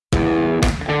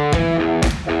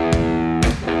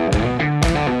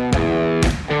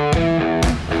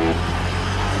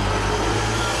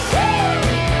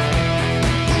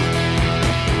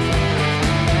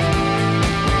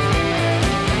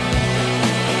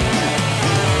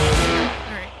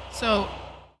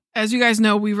as you guys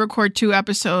know, we record 2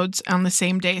 episodes on the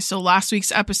same day. So last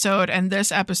week's episode and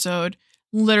this episode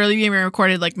literally being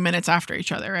recorded like minutes after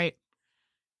each other, right?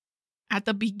 At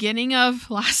the beginning of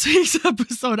last week's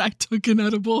episode, I took an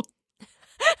edible.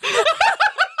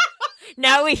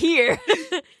 Now we're here.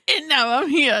 And now I'm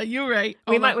here. You're right.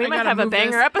 We might have a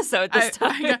banger episode this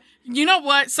time. You know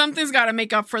what? Something's got to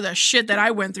make up for the shit that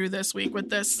I went through this week with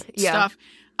this stuff.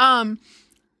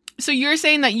 So you're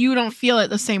saying that you don't feel it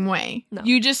the same way. No.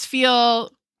 You just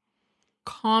feel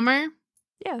calmer?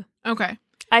 Yeah. Okay.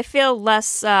 I feel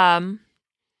less, not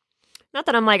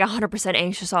that I'm like 100%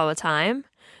 anxious all the time,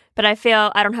 but I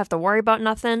feel I don't have to worry about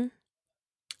nothing.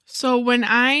 So when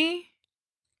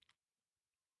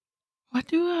what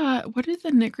do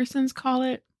the Nickersons call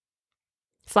it?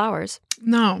 Flowers.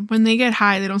 No, when they get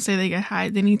high, they don't say they get high.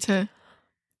 They need to,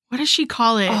 what does she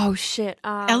call it? Oh, shit.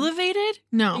 Elevated?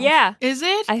 No. Yeah. Is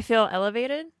it? I feel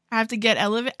elevated. I have to get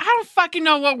elevated. I don't fucking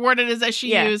know what word it is that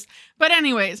she used. But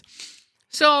anyways,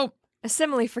 so. A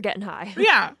simile for getting high.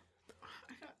 Yeah.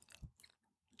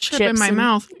 Chip in my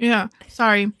mouth. Yeah.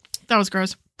 Sorry. That was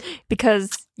gross.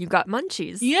 Because you got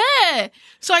munchies. Yeah.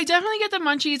 So I definitely get the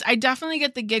munchies. I definitely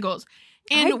get the giggles.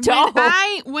 And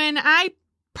when I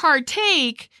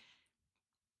partake,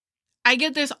 I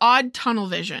get this odd tunnel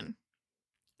vision.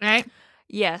 Right?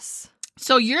 Yes.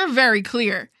 So you're very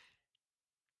clear.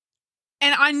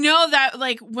 And I know that,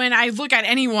 like, when I look at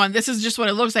anyone, this is just what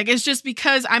it looks like. It's just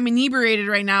because I'm inebriated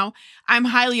right now. I'm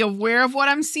highly aware of what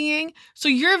I'm seeing. So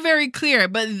you're very clear.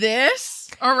 But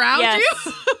this around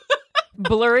you?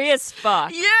 Blurry as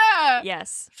fuck. Yeah.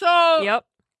 Yes. So. Yep.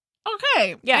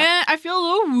 Okay. Yeah. And I feel a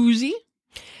little woozy.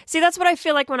 See, that's what I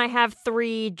feel like when I have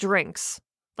 3 drinks.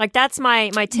 Like, that's my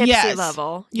tipsy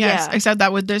level. Yes. Yeah. Except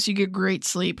that with this, you get great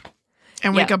sleep.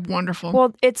 And wake up wonderful.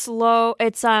 Well, it's low.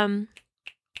 It's,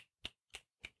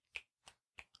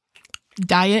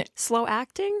 diet. Slow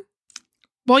acting?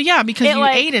 Well, yeah, because you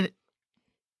ate it.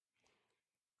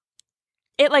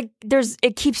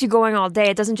 It keeps you going all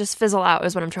day. It doesn't just fizzle out,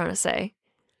 is what I'm trying to say.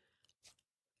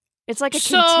 It's like a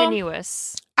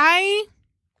continuous. I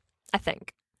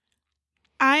think.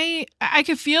 I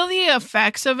could feel the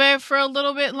effects of it for a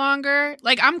little bit longer.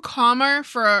 Like, I'm calmer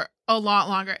for a lot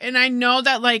longer. And I know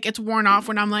that, like, it's worn off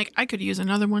when I'm like, I could use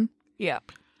another one. Yeah.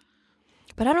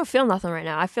 But I don't feel nothing right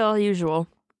now. I feel usual.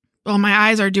 Well, my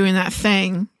eyes are doing that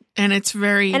thing. And it's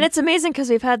very... And it's amazing because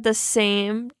we've had the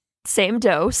same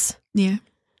dose. Yeah.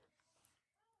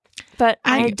 But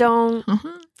I don't...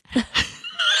 Uh-huh.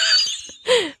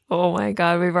 Oh my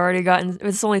God, we've already gotten...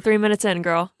 It's only 3 minutes in,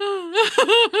 girl.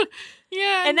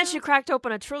 Yeah. And then she cracked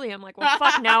open a Truly. I'm like, well,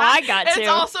 fuck, now I got to. It's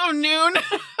also noon.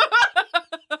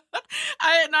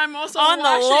 I'm also on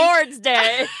the Lord's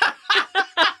Day.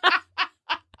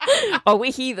 Oh,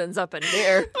 we heathens up in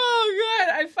here. Oh,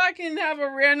 God. I fucking have a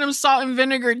random salt and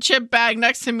vinegar chip bag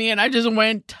next to me, and I just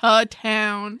went to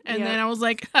town. And then I was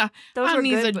like, I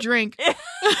need a drink.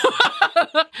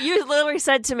 You literally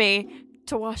said to me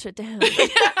to wash it down.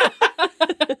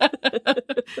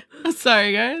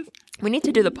 Sorry, guys. We need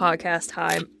to do the podcast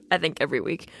high, I think, every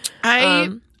week. I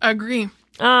agree.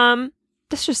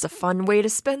 That's just a fun way to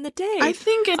spend the day. I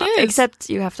think it is. Except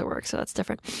you have to work, so that's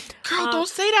different. Girl, don't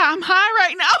say that. I'm high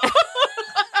right now.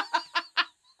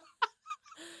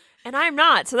 And I'm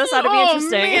not, so this ought to be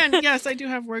interesting. Man. Yes, I do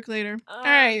have work later. All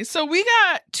right, so we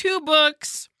got 2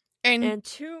 books and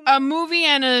a movie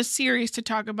and a series to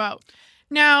talk about.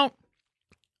 Now,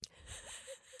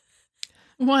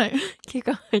 what? Keep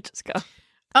going, just go.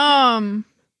 You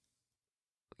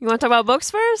want to talk about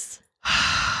books first?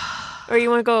 Or you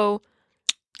want to go...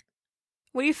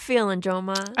 What are you feeling,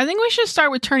 Joma? I think we should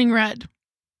start with Turning Red.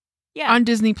 Yeah. On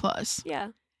Disney Plus.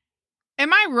 Yeah.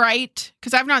 Am I right?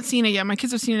 Because I've not seen it yet. My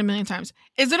kids have seen it a million times.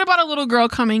 Is it about a little girl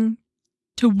coming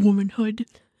to womanhood?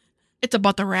 It's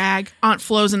about the rag. Aunt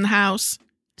Flo's in the house.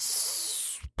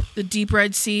 The deep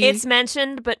Red Sea. It's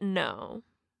mentioned, but no.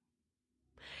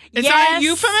 Is that a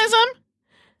euphemism?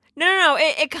 No.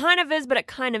 It kind of is, but it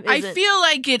kind of isn't. I feel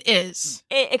like it is.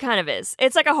 It kind of is.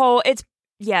 It's like a whole... It's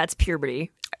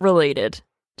puberty related.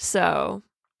 So,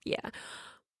 yeah.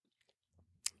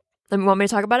 Want me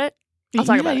to talk about it? I'll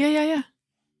talk about it. Yeah.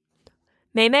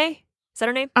 May? Is that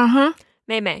her name? Uh-huh.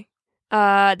 May.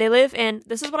 They live in...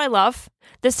 This is what I love.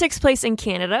 This takes place in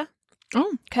Canada.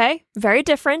 Oh. Okay. Very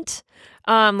different.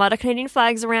 A lot of Canadian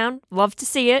flags around. Love to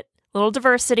see it. Little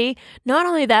diversity. Not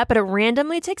only that, but it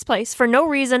randomly takes place for no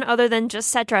reason other than just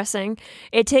set dressing.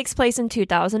 It takes place in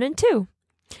 2002.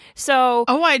 So...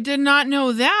 Oh, I did not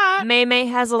know that. May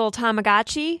has a little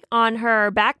Tamagotchi on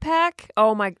her backpack.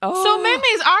 Oh my... Oh. So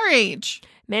May's our age.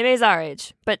 May's our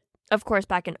age. But of course,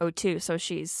 back in 2002, so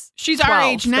she's She's 12, our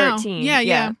age now. 13.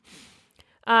 Yeah.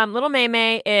 Little Mei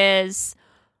Mei is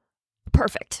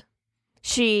perfect.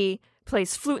 She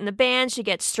plays flute in the band. She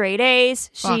gets straight A's.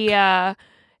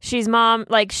 She's mom.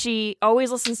 Like, she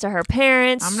always listens to her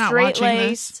parents. I'm not straight watching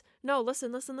laced. this. No,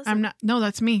 listen. I'm not. No,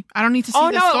 that's me. I don't need to see Oh,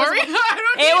 this no, story.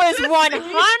 It was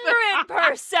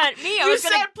 100% me. You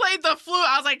said played the flute.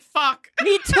 I was like, fuck.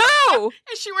 Me too.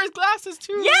 And she wears glasses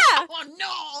too. Yeah. Oh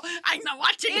no, I'm not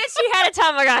watching. And she had a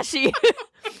Tamagotchi.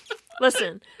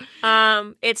 Listen,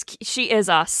 she is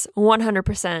us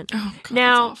 100%. Oh god,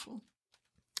 Now, that's awful.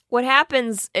 What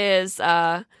happens is,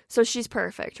 so she's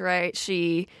perfect, right?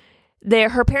 Her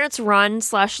parents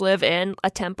run/live in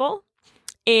a temple,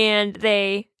 and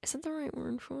is that the right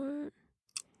word for it?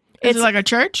 Is it like a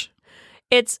church?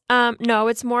 It's no,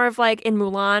 it's more of like in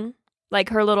Mulan, like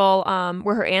her little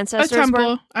where her ancestors A temple.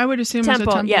 were. I would assume it's a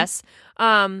temple. Yes.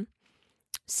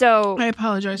 So I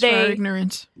apologize for our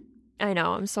ignorance. I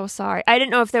know, I'm so sorry. I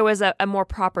didn't know if there was a more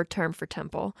proper term for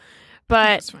temple. But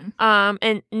That's fine.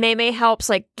 and Mei Mei helps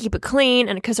like keep it clean,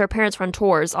 and because her parents run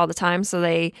tours all the time, so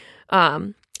they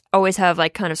always have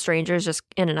like kind of strangers just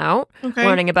in and out,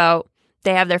 learning about.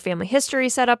 They have their family history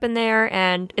set up in there,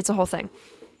 and it's a whole thing.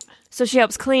 So she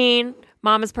helps clean.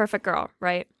 Mom is perfect girl,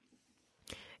 right?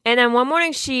 And then one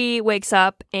morning she wakes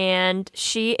up and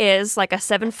she is like a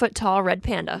 7-foot tall red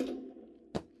panda.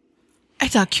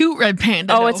 It's a cute red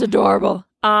panda. Oh, it's adorable.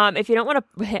 If you don't know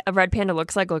what a red panda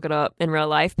looks like, look it up in real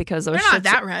life because those they're not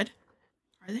that red,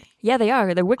 are they? Yeah, they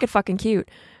are. They're wicked fucking cute.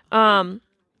 So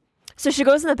she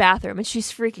goes in the bathroom and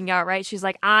she's freaking out, right? She's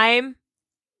like, I'm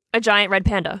a giant red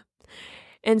panda.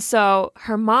 And so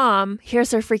her mom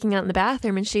hears her freaking out in the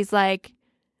bathroom and she's like,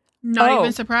 Not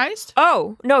even surprised?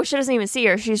 Oh, no, she doesn't even see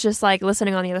her. She's just like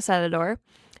listening on the other side of the door.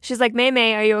 She's like, Mei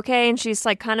Mei, are you okay? And she's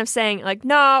like kind of saying like,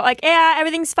 no, like, yeah,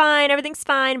 everything's fine.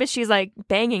 But she's like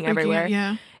banging everywhere.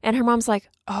 Yeah. And her mom's like,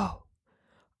 is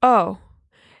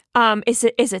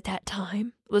it that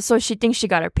time? So she thinks she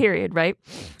got her period, right?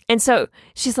 And so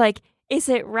she's like, is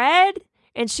it red?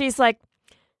 And she's like,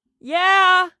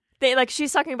 yeah.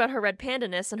 She's talking about her red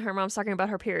pandaness and her mom's talking about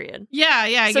her period. Yeah,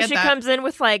 I get that. So she comes in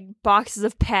with like boxes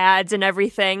of pads and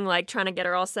everything, like trying to get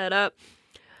her all set up.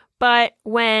 But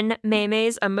when Mei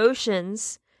Mei's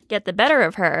emotions get the better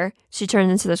of her, she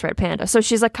turns into this red panda. So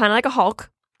she's like kind of like a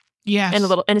Hulk. Yes.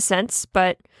 In a sense,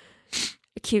 but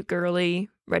a cute girly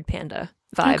red panda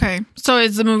vibe. Okay. So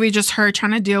is the movie just her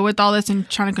trying to deal with all this and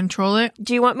trying to control it?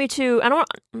 Do you want me to?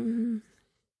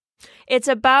 It's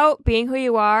about being who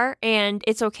you are, and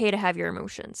it's okay to have your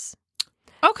emotions.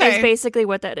 Okay. Is basically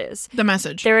what that is. The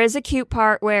message. There is a cute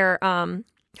part where her and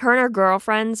her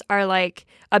girlfriends are like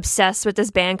obsessed with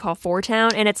this band called Four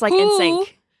Town, and it's like NSYNC.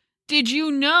 Did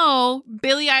you know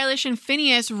Billie Eilish and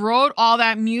Phineas wrote all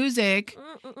that music,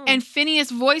 and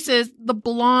Phineas voices the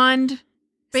blonde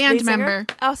band member?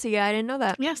 Oh, so yeah, I didn't know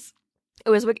that. Yes. It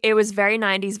was very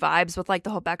 90s vibes with like the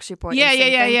whole Backstreet Boys.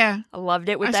 Yeah. I loved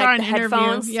it with the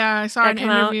headphones. Yeah, I saw an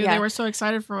interview. They were so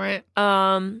excited for it.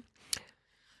 But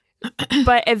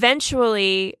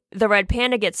eventually the red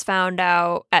panda gets found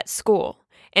out at school.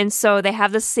 And so they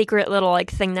have this secret little like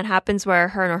thing that happens where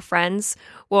her and her friends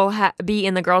will be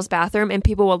in the girls' bathroom and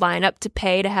people will line up to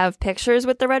pay to have pictures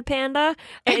with the red panda.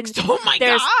 And oh my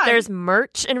God. There's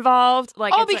merch involved.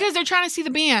 Like, because they're trying to see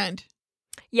the band.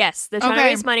 Yes, they're trying to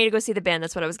raise money to go see the band.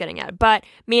 That's what I was getting at. But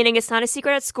meaning it's not a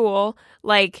secret at school.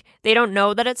 Like, they don't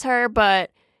know that it's her,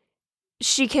 but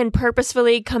she can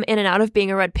purposefully come in and out of being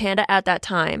a red panda at that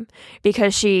time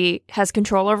because she has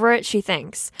control over it, she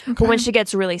thinks. Okay. But when she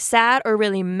gets really sad or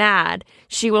really mad,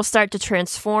 she will start to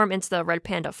transform into the red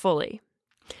panda fully.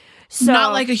 So,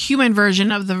 not like a human version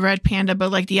of the red panda,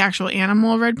 but like the actual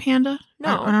animal red panda?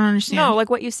 No. I don't understand. No, like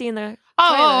what you see in the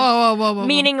whoa.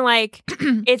 Meaning like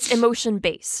it's emotion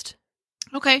based.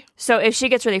 Okay. So if she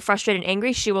gets really frustrated and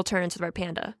angry, she will turn into the red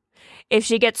panda. If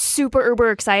she gets super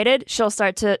uber excited, she'll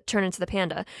start to turn into the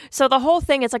panda. So the whole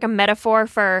thing is like a metaphor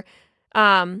for,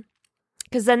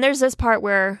 because then there's this part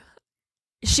where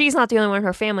she's not the only one in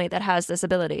her family that has this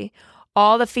ability.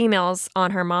 All the females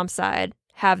on her mom's side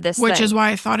have this Which thing. is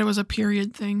why I thought it was a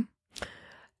period thing.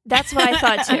 That's what I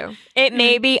thought too. It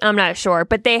may be, I'm not sure.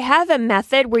 But they have a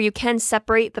method where you can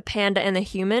separate the panda and the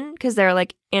human because they're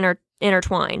like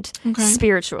intertwined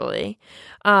spiritually.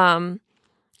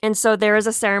 And so there is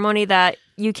a ceremony that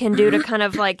you can do to kind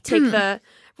of like take the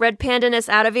red pandaness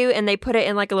out of you, and they put it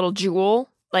in like a little jewel.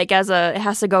 Like it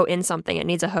has to go in something. It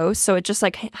needs a host. So it just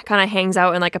like kind of hangs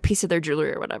out in like a piece of their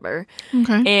jewelry or whatever.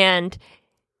 Okay.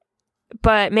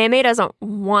 But Mei Mei doesn't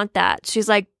want that. She's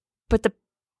like, but the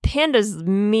panda's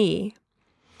me.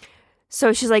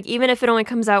 So she's like, even if it only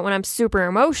comes out when I'm super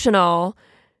emotional,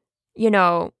 you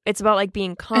know, it's about like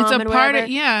being calm It's a and part whatever. of,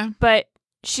 yeah. But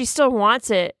she still wants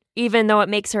it, even though it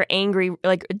makes her angry,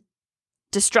 like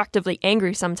destructively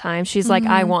angry sometimes. She's like,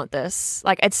 I want this.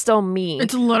 Like, it's still me.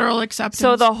 It's literal acceptance.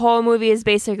 So the whole movie is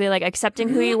basically like accepting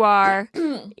who you are,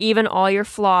 even all your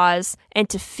flaws, and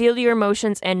to feel your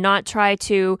emotions and not try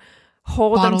to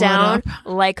hold Bottle them it down up.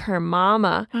 like her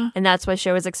mama. And that's why she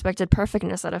always expected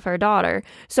perfectness out of her daughter.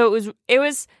 So there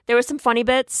was some funny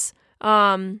bits.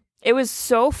 It was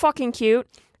so fucking cute.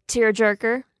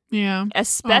 Tearjerker, Yeah.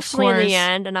 especially in course. the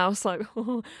end. And I was like,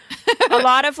 a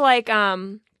lot of like,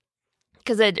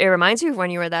 because it reminds you of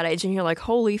when you were that age and you're like,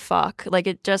 holy fuck. Like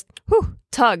it just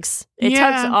tugs. It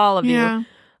tugs all of yeah.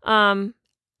 you.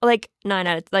 Like 9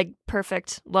 out of like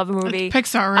perfect. Love a movie. It's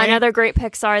Pixar, right? Another great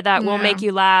Pixar that will Yeah. make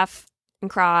you laugh and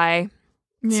cry.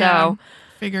 Yeah. So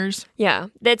Figures. yeah,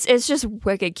 it's just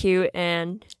wicked cute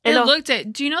and Do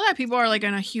you know that people are like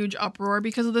in a huge uproar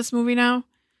because of this movie now?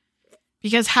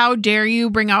 Because how dare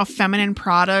you bring out feminine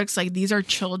products? Like these are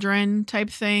children type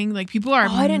thing. Like people are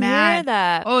I didn't mad. hear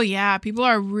that. Oh yeah, people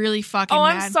are really fucking Oh,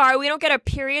 mad. I'm sorry. We don't get our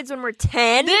periods when we're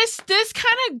 10. This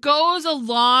kind of goes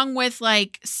along with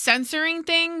like censoring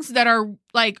things that are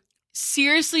like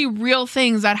seriously real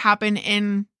things that happen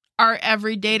in our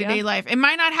everyday to-day life. It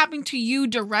might not happen to you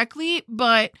directly,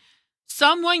 but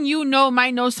someone you know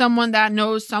might know someone that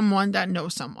knows someone that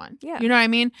knows someone. Yeah. You know what I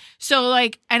mean? So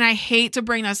like, and I hate to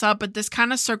bring this up, but this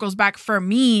kind of circles back for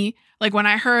me. Like when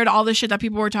I heard all the shit that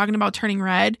people were talking about Turning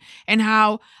Red and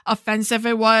how offensive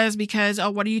it was because, oh,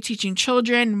 what are you teaching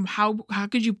children? How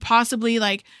could you possibly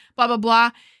like blah, blah, blah.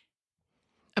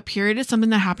 A period is something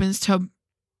that happens to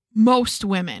most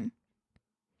women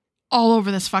all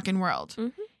over this fucking world.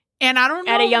 Mhm. And I don't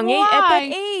know At a young age, why. at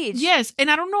that age. Yes, and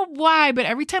I don't know why, but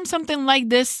every time something like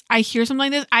this, I hear something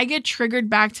like this, I get triggered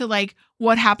back to like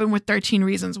what happened with 13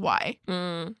 Reasons Why.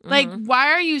 Like, why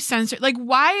are you censored? Like,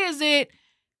 why is it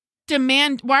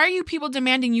why are you people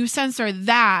demanding you censor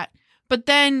that? But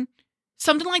then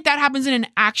something like that happens in an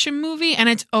action movie and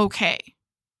it's okay.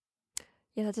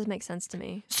 Yeah, that does make sense to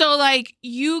me. So like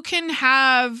you can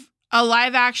have a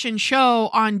live action show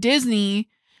on Disney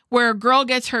where a girl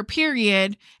gets her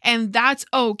period and that's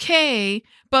okay,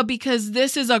 but because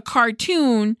this is a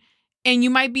cartoon and you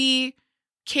might be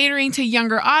catering to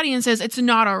younger audiences, it's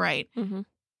not all right. Mm-hmm.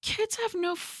 Kids have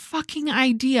no fucking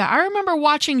idea. I remember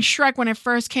watching Shrek when it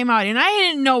first came out and I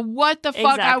didn't know what the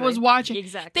fuck I was watching.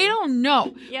 Exactly. They don't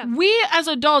know. Yeah. We as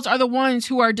adults are the ones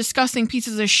who are disgusting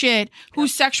pieces of shit who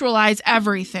sexualize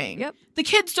everything. Yep. The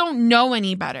kids don't know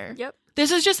any better. Yep. This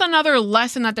is just another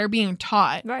lesson that they're being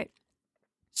taught. Right.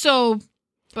 So,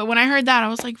 but when I heard that, I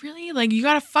was like, really? Like, you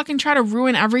gotta fucking try to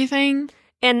ruin everything?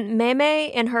 And Meme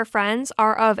and her friends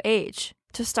are of age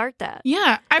to start that.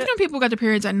 Yeah. I've known people who got their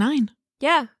periods at 9.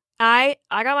 Yeah. I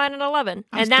got mine at 11.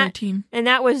 I was and that 13. and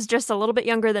that was just a little bit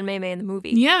younger than Meme in the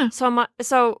movie. Yeah.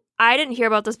 So I didn't hear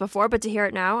about this before, but to hear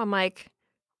it now, I'm like,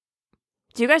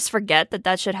 do you guys forget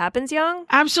that shit happens young?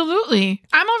 Absolutely.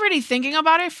 I'm already thinking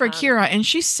about it for Kira, and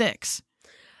she's 6.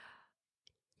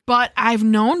 But I've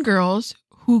known girls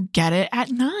who get it at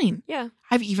 9. Yeah.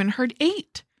 I've even heard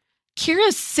 8.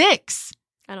 Kira's 6.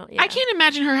 Yeah. I can't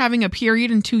imagine her having a period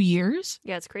in 2 years.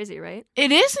 Yeah, it's crazy, right?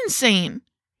 It is insane.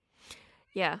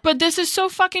 Yeah. But this is so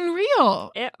fucking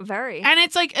real. Very. And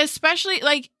it's like, especially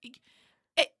like,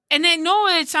 and I know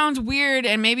it sounds weird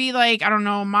and maybe like, I don't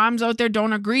know, moms out there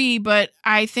don't agree, but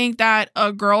I think that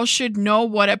a girl should know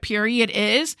what a period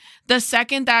is the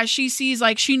second that she sees,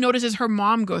 like, she notices her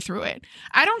mom go through it.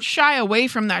 I don't shy away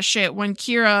from that shit when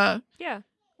Kira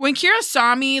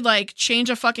saw me like change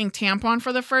a fucking tampon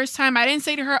for the first time. I didn't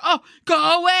say to her, oh, go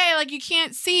away. Like, you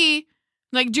can't see.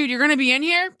 Like, dude, you're going to be in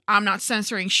here? I'm not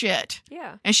censoring shit.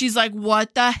 Yeah. And she's like,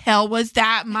 what the hell was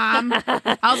that, Mom?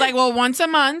 I was like, well, once a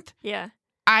month,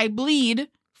 I bleed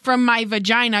from my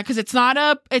vagina because it's not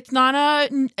a cookie.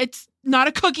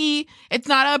 It's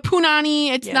not a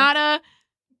punani. It's not a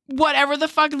whatever the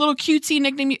fuck little cutesy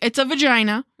nickname. It's a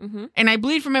vagina. Mm-hmm. And I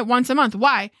bleed from it once a month.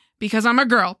 Why? Because I'm a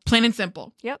girl, plain and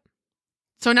simple. Yep.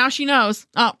 So now she knows,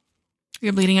 oh,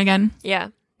 you're bleeding again.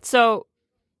 Yeah. So...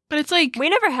 But it's like... We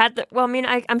never had the... Well, I mean,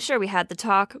 I'm sure we had the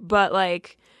talk, but,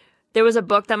 like, there was a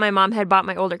book that my mom had bought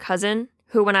my older cousin,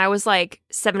 who, when I was, like,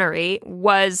 7 or 8,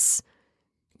 was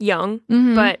young,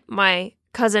 but my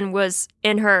cousin was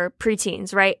in her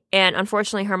preteens, right? And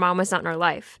unfortunately, her mom was not in her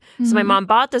life. So my mom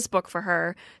bought this book for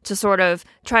her to sort of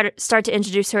try to start to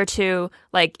introduce her to,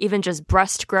 like, even just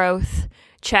breast growth,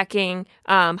 checking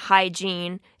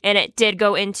hygiene, and it did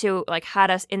go into like how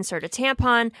to insert a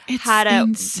tampon, It's how to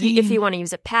insane. if you want to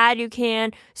use a pad, you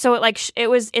can. So it it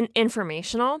was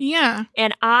informational, Yeah.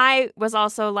 and I was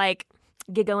also like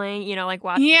giggling, like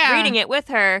Yeah. reading it with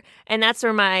her, and that's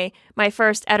where my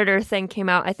first editor thing came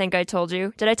out. I think I told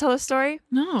you. Did I tell the story?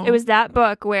 No. It was that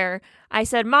book where I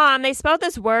said, Mom, they spelled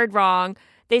this word wrong.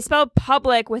 They spelled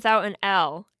public without an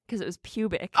L because it was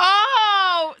pubic.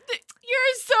 Oh,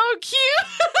 you're so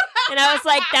cute. And I was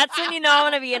like, that's when you know I'm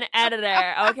going to be an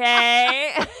editor,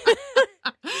 okay?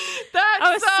 That's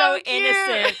I was so cute.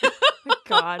 innocent. Oh,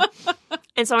 God.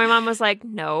 And so my mom was like,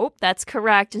 nope, that's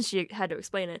correct. And she had to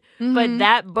explain it. But Mhm.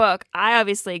 that book I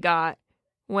obviously got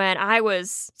when I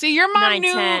was See, your mom 9,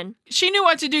 knew 10. she knew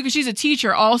what to do because she's a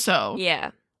teacher also.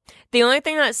 Yeah. The only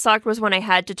thing that sucked was when I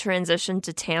had to transition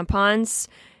to tampons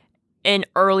in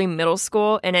early middle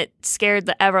school, and it scared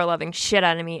the ever-loving shit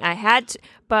out of me. I had to,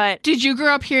 but Did you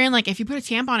grow up hearing like if you put a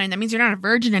tampon in, that means you're not a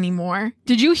virgin anymore?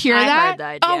 Did you hear I that? heard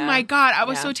that, Oh yeah. my God, I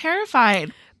was Yeah. so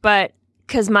terrified.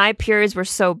 because my periods were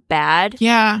so bad,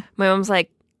 Yeah. my mom's like,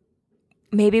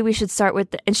 maybe we should start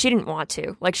with and she didn't want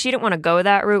to. Like, she didn't want to go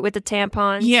that route with the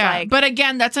tampons. Yeah. Like, But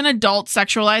again, that's an adult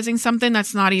sexualizing something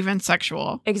that's not even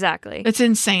sexual. exactly. It's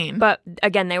insane. But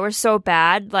again, they were so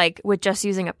bad, like with just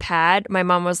using a pad. My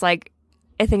mom was like,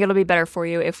 I think it'll be better for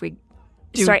you if we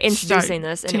start introducing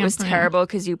this. And it was tampon. terrible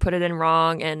because you put it in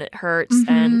wrong and it hurts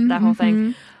and that whole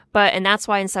thing. mhm. And that's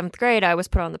why in 7th grade, I was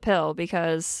put on the pill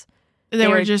because They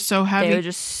were just so heavy. they were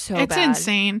just so it's bad.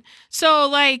 insane. So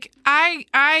like I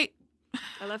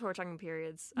I love how we're talking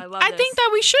periods. I love I think that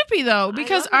we should be though,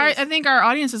 because love this. I think our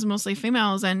audience is mostly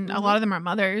females and a Mhm. lot of them are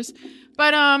mothers.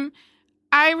 But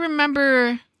I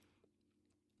remember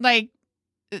like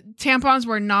tampons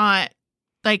were not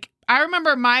like I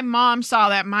remember my mom saw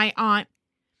that my aunt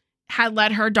had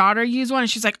let her daughter use one and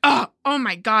she's like, oh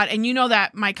my God. And you know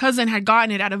that my cousin had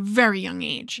gotten it at a very young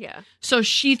age. Yeah. So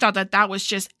she thought that that was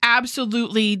just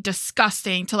absolutely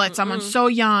disgusting to let someone Mm-mm. so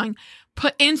young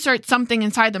insert something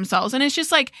inside themselves. And it's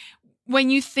just like, when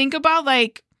you think about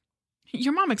like,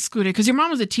 your mom excluded because your mom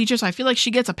was a teacher, so I feel like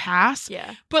she gets a pass.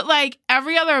 Yeah. But like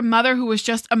every other mother who was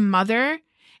just a mother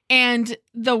and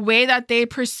the way that they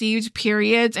perceived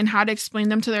periods and how to explain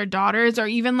them to their daughters, or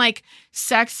even like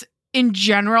sex in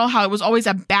general, how it was always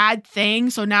a bad thing.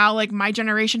 So now like my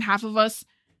generation, half of us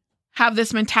have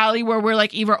this mentality where we're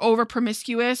like either over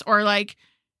promiscuous or like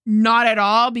not at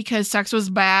all because sex was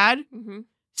bad. Mm-hmm.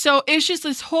 So it's just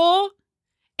this whole,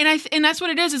 and that's what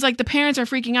it is like the parents are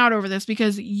freaking out over this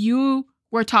because you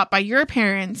were taught by your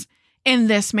parents in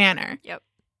this manner. Yep.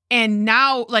 And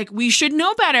now like we should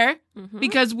know better Mm-hmm.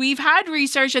 because we've had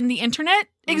research and the internet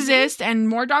exists and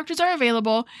more doctors are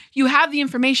available. You have the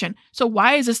information. So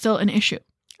why is this still an issue?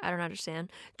 I don't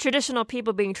understand. Traditional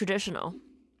people being traditional.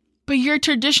 But you're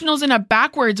traditionals in a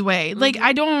backwards way. Like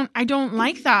I don't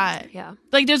like that. Yeah.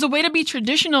 Like there's a way to be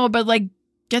traditional, but like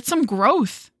get some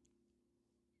growth.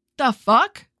 The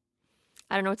fuck?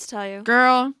 I don't know what to tell you.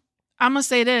 Girl, I'm gonna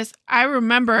say this. I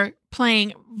remember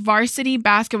playing varsity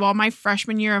basketball my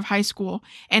freshman year of high school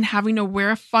and having to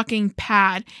wear a fucking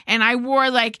pad. And I wore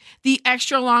like the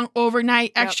extra long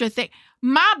overnight extra thing.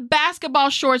 My basketball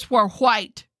shorts were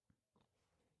white.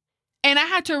 And I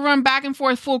had to run back and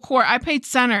forth full court. I played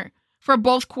center for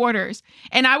both quarters.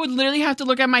 And I would literally have to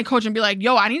look at my coach and be like,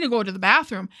 yo, I need to go to the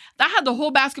bathroom. I had the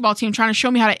whole basketball team trying to show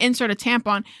me how to insert a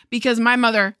tampon because my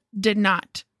mother did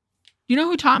not. You know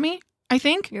who taught me? I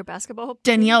think Your basketball?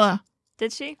 Daniela.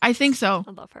 Did she? I think so.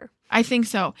 I love her. I think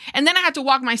so. And then I had to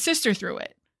walk my sister through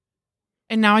it.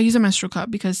 And now I use a menstrual cup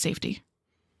because safety,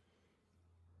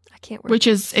 I can't wear which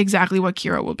those. is exactly what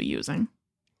Kira will be using.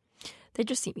 They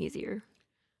just seem easier.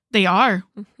 They are.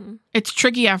 Mm-hmm. It's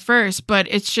tricky at first, but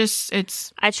it's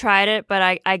I tried it, but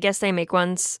I guess they make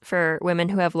ones for women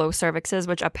who have low cervixes,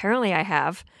 which apparently I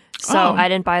have. So Oh. I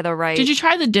didn't buy the right. Did you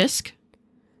try the disc?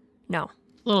 No.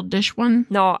 Little dish one?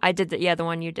 No, I did the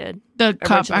one you did. The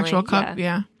cup, Originally, actual cup,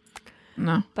 yeah.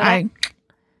 No. But I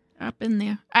up in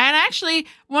there. And actually,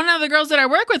 one of the girls that I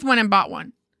work with went and bought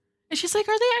one. And she's like,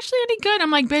 are they actually any good?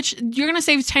 I'm like, bitch, you're going to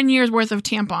save 10 years worth of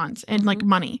tampons and like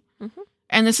money. Mhm.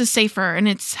 And this is safer and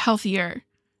it's healthier.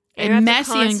 You don't And have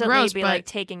to messy and constantly gross, be but like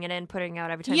taking it in, putting it out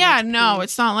every time. you yeah, have to no, pee.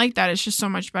 it's not like that. It's just so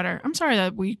much better. I'm sorry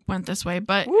that we went this way,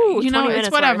 but Ooh, you know, 20 it's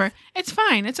minutes whatever. worth. It's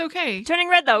fine. It's okay. Turning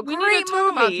Red though, We great need to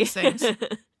talk about movie. these things. I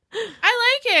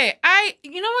like it.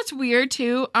 You know what's weird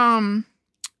too?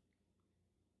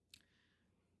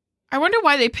 I wonder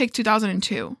why they picked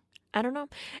 2002. I don't know,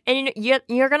 and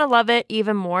you're gonna love it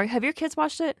even more. Have your kids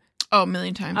watched it? Oh, a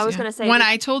million times. I was yeah. gonna say when that-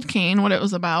 I told Kane what it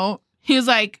was about, he was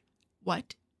like,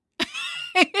 "What?"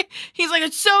 He's like,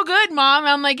 it's so good, Mom.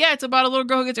 I'm like, yeah, it's about a little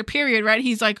girl who gets her period, right?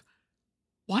 He's like,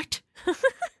 what?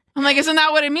 I'm like, isn't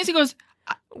that what it means? He goes,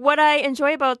 What I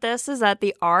enjoy about this is that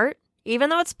the art, even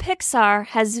though it's Pixar,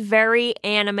 has very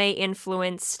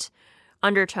anime-influenced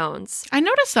undertones I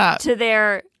noticed that. to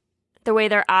the way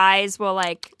their eyes will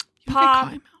like You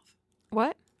pop. get cottonmouth?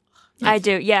 What? Yes. I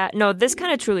do. Yeah. No, this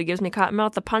kind of truly gives me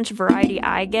cottonmouth. The punch variety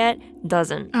I get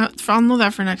doesn't. I'll know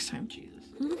that for next time. Jesus.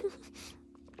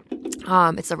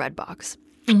 It's a red box.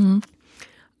 Mm-hmm.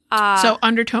 So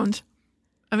undertones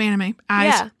of anime.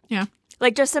 Eyes. Yeah.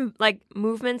 Like just some like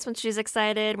movements when she's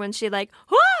excited, when she like,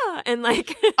 "Wah!" and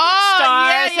like Oh,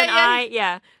 stars yeah, and yeah. eye.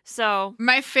 Yeah. So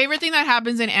My favorite thing that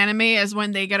happens in anime is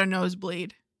when they get a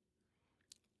nosebleed.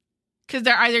 Because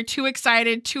they're either too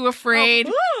excited, too afraid.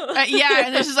 Oh, Yeah,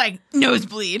 and this is like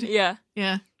nosebleed. yeah.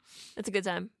 Yeah. It's a good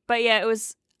time. But yeah, it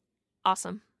was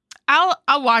awesome. I'll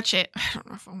watch it. I don't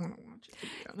know if I want to watch it, to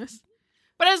be honest.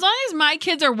 But as long as my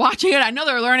kids are watching it, I know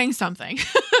they're learning something.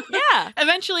 Yeah.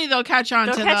 Eventually, they'll catch on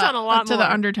They'll to catch the on a lot to more.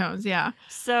 the undertones. Yeah.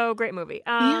 So great movie.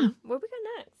 Yeah. What we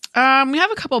got next? We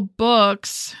have a couple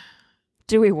books.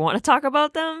 Do we want to talk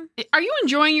about them? Are you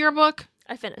enjoying your book?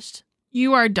 I finished.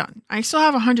 You are done. I still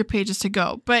have 100 pages to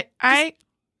go, but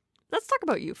Let's talk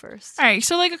about you first. all right.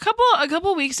 So like a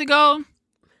couple weeks ago,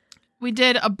 we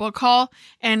did a book haul,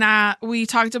 and we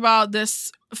talked about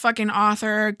this fucking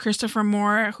author, Christopher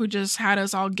Moore, who just had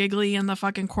us all giggly in the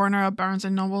fucking corner of Barnes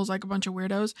and Nobles like a bunch of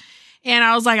weirdos. And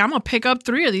I was like, I'm gonna pick up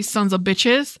 3 of these sons of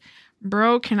bitches.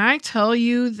 Bro, can I tell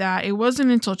you that it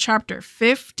wasn't until chapter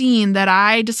 15 that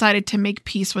I decided to make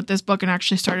peace with this book and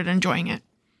actually started enjoying it.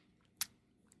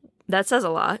 That says a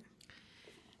lot.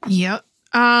 Yep.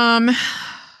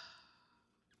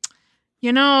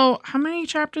 You know, how many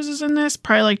chapters is in this?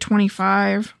 Probably like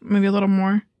 25, maybe a little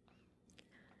more.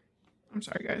 I'm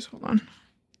sorry, guys. Hold on.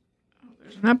 Oh,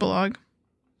 there's an epilogue.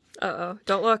 Uh-oh.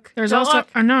 Don't look. There's Don't also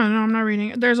look. no, I'm not reading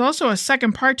it. There's also a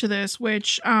second part to this,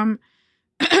 which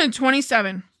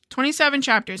 27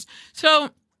 chapters. So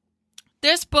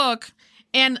this book,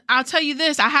 and I'll tell you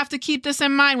this, I have to keep this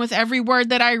in mind with every word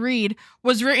that I read,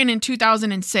 was written in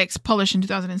 2006, published in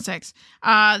 2006.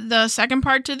 The second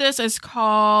part to this is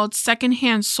called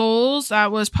Secondhand Souls.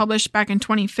 That was published back in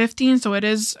 2015, so it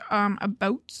is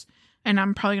about, and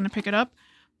I'm probably going to pick it up.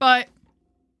 But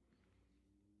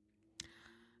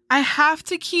I have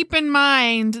to keep in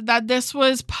mind that this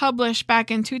was published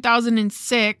back in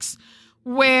 2006,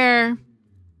 where,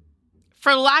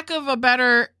 for lack of a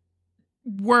better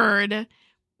word,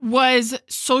 was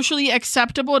socially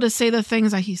acceptable to say the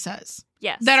things that he says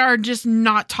Yes. that are just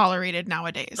not tolerated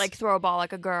nowadays. like throw a ball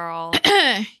like a girl.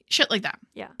 Shit like that.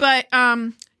 Yeah. But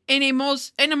in a more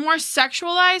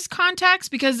sexualized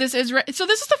context, because this is so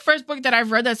this is the first book that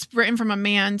I've read that's written from a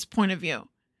man's point of view.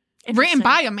 Written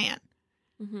by a man.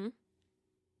 Mm-hmm.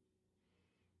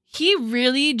 He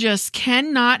really just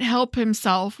cannot help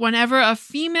himself whenever a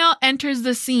female enters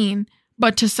the scene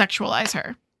but to sexualize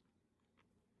her.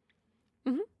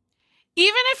 Mhm.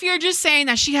 Even if you're just saying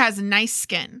that she has nice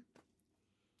skin,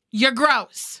 you're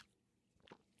gross.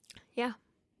 Yeah.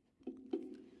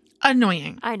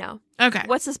 Annoying. I know. Okay.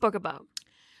 What's this book about?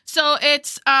 So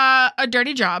it's A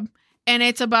Dirty Job, and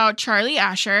it's about Charlie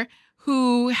Asher,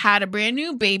 who had a brand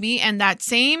new baby, and that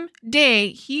same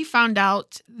day he found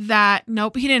out that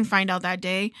nope, he didn't find out that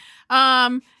day.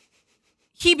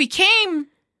 He became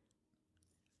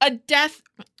a death.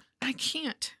 I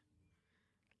can't.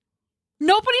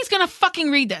 Nobody's gonna fucking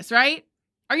read this, right?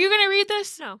 Are you gonna read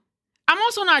this? No. I'm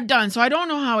also not done, so I don't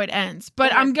know how it ends,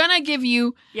 but Okay. I'm gonna give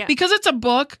you, Yeah. because it's a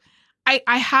book,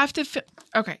 I have to,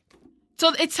 okay.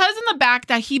 So it says in the back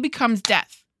that he becomes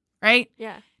death, right?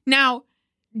 Yeah. Now,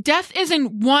 death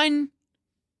isn't one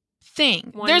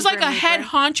thing. One There's like a Grim head Reaper.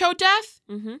 honcho death,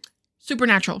 Mm-hmm.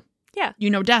 supernatural. Yeah. You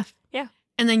know death. Yeah.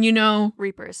 And then you know,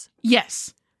 Reapers.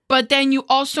 yes. But then you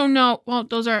also know, well,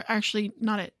 those are actually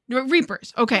not it.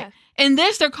 Reapers. Okay. Yeah. In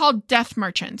this, they're called death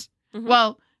merchants. Mhm.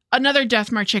 Well, another death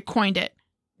merchant coined it.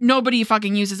 Nobody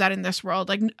fucking uses that in this world.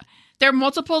 Like, there are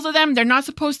multiples of them. They're not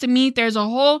supposed to meet. There's a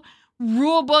whole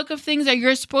rule book of things that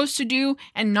you're supposed to do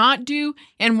and not do.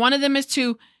 And one of them is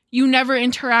you never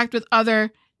interact with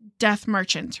other death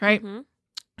merchants, right? Mhm.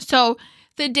 So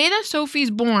the day that Sophie's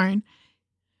born,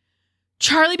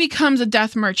 Charlie becomes a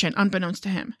death merchant, unbeknownst to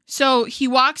him. So he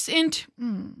walks into...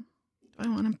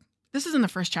 This is in the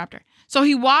first chapter. So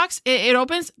he walks, it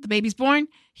opens, the baby's born.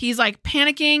 He's like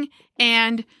panicking,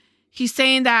 and he's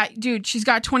saying that, dude, she's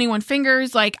got 21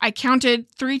 fingers. Like, I counted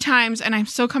 3 times and I'm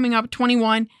still coming up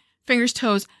 21 fingers,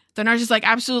 toes. The nurse is like,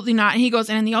 absolutely not. And he goes,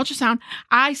 and in the ultrasound,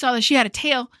 I saw that she had a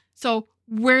tail. So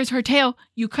where's her tail?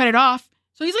 You cut it off.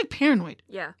 So he's like paranoid.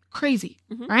 Yeah. Crazy,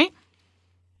 right?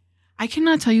 I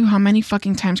cannot tell you how many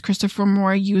fucking times Christopher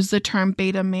Moore used the term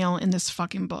beta male in this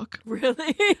fucking book.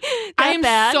 Really? I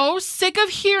am so sick of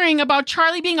hearing about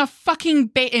Charlie being a fucking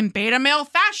in beta male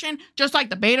fashion, just like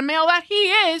the beta male that he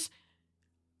is.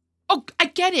 Oh, I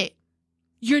get it.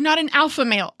 You're not an alpha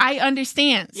male. I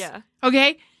understand. Yeah.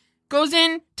 Okay? Goes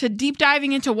into deep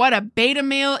diving into what a beta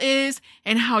male is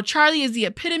and how Charlie is the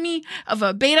epitome of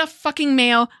a beta fucking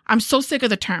male. I'm so sick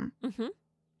of the term. Mm-hmm.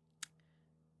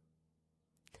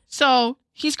 So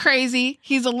he's crazy.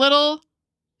 He's a little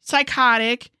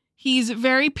psychotic. He's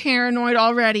very paranoid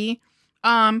already.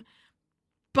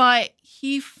 But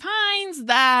he finds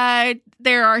that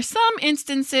there are some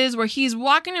instances where he's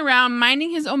walking around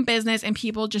minding his own business and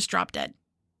people just drop dead.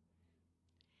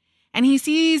 And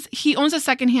he owns a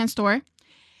secondhand store.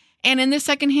 And in this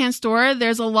secondhand store,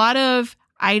 there's a lot of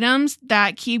items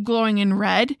that keep glowing in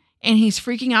red. And he's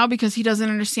freaking out because he doesn't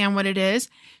understand what it is.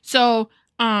 So,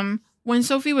 when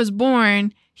Sophie was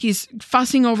born, he's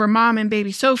fussing over mom and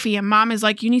baby Sophie. And mom is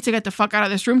like, you need to get the fuck out of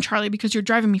this room, Charlie, because you're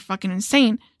driving me fucking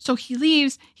insane. So he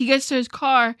leaves. He gets to his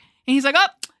car. And he's like, oh,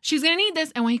 she's going to need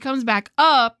this. And when he comes back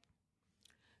up,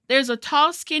 there's a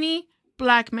tall, skinny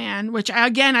black man, which, I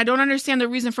don't understand the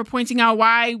reason for pointing out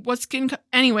why,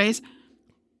 anyways,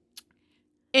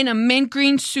 in a mint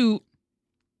green suit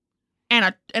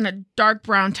and a dark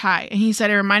brown tie. And he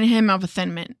said it reminded him of a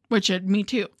Thin Mint, which me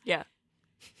too. Yeah.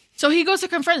 So he goes to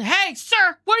confront, hey,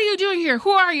 sir, what are you doing here? Who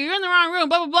are you? You're in the wrong room,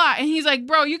 blah, blah, blah. And he's like,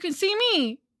 bro, you can see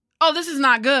me. Oh, this is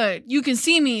not good. You can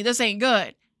see me. This ain't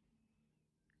good.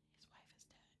 His wife is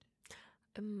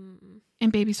dead.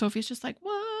 And baby Sophie's just like,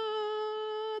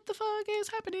 what the fuck is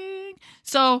happening?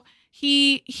 So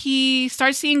he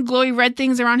starts seeing glowy red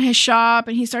things around his shop,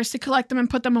 and he starts to collect them and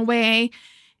put them away.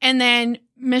 And then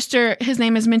his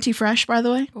name is Minty Fresh, by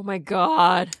the way. Oh my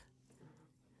God.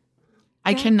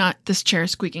 I cannot, this chair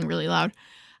is squeaking really loud.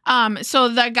 So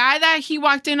the guy that he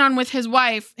walked in on with his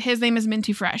wife, his name is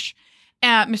Minty Fresh,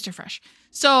 Mr. Fresh.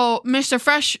 So Mr.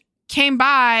 Fresh came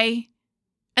by,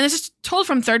 and this is told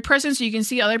from third person, so you can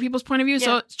see other people's point of view. Yeah.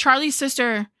 So Charlie's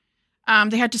sister,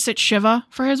 they had to sit Shiva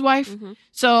for his wife. Mm-hmm.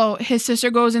 So his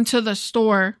sister goes into the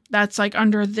store that's like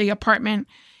under the apartment,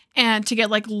 and to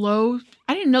get like low,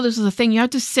 I didn't know this was a thing. You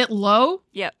have to sit low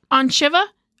on Shiva.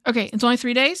 Okay, it's only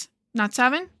 3 days, not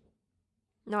 7.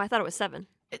 No, I thought it was 7.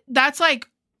 That's like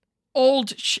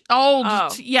old.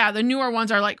 Oh. Yeah, the newer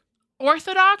ones are like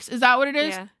Orthodox. Is that what it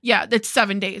is? Yeah, it's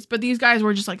 7 days. But these guys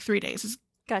were just like 3 days.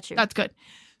 Got you. That's good.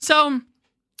 So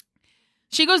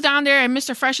she goes down there and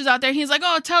Mr. Fresh is out there. He's like,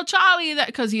 oh, tell Charlie that,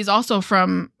 because he's also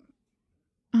from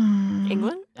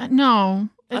England? No,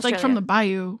 it's Australia. Like from the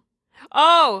Bayou.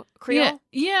 Oh, Creole?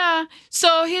 Yeah.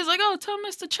 So he's like, oh, tell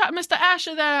Mr.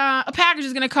 Asher that a package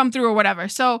is going to come through or whatever.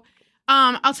 So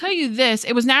I'll tell you this.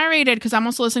 It was narrated, because I'm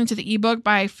also listening to the ebook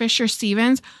by Fisher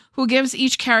Stevens, who gives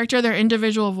each character their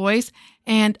individual voice.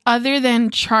 And other than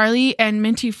Charlie and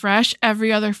Minty Fresh,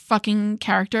 every other fucking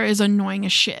character is annoying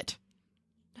as shit.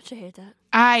 Don't you hate that?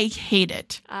 I hate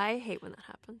it. I hate when that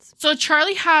happens. So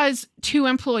Charlie has 2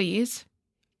 employees,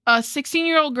 a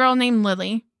 16-year-old girl named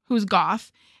Lily, who's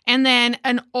goth, and then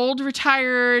an old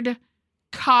retired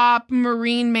cop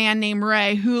marine man named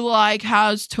Ray, who like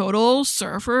has total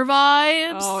surfer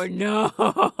vibes. Oh no.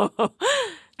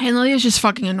 And Lily is just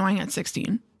fucking annoying at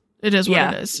 16. It is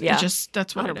what it is. Yeah.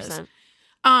 That's what 100%. It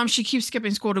is. She keeps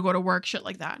skipping school to go to work, shit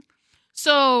like that.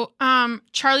 So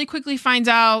Charlie quickly finds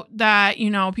out that,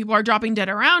 people are dropping dead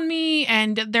around me,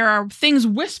 and there are things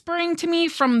whispering to me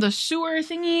from the sewer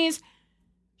thingies.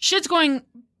 Shit's going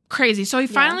crazy. So he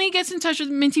finally gets in touch with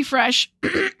Minty Fresh,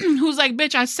 who's like,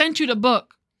 bitch, I sent you the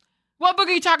book. What book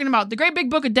are you talking about? The Great Big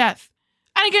Book of Death.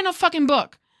 I didn't get no fucking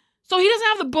book. So he doesn't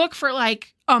have the book for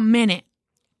like a minute.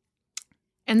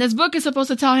 And this book is supposed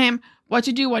to tell him what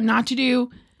to do, what not to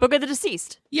do. Book of the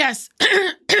Deceased. Yes.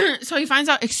 So he finds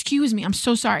out, excuse me, I'm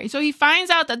so sorry. So he finds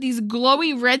out that these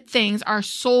glowy red things are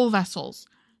soul vessels.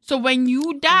 So when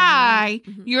you die,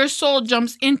 your soul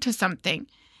jumps into something.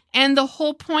 And the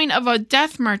whole point of a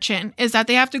death merchant is that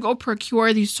they have to go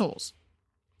procure these souls.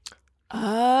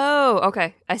 Oh,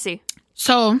 okay. I see.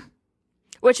 So,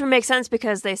 which would make sense,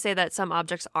 because they say that some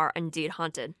objects are indeed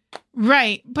haunted.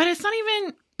 Right. But it's not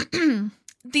even...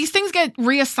 These things get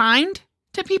reassigned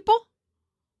to people.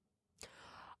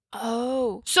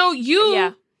 Oh. So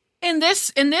you, in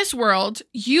this world,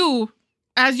 you,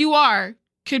 as you are,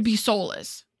 could be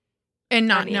soulless. And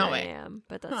not know it. I am,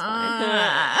 but that's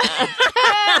fine.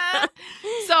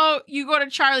 So you go to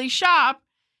Charlie's shop,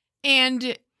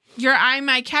 and your eye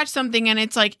might catch something, and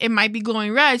it's like, it might be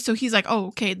glowing red. So he's like, oh,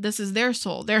 okay, this is their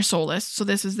soul. They're soulless, so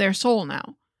this is their soul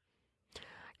now.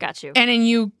 Got you. And in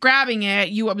you grabbing it,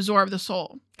 you absorb the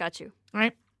soul. Got you.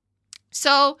 Right?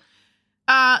 So,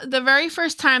 the very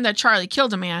first time that Charlie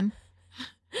killed a man...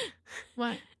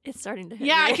 What? It's starting to hit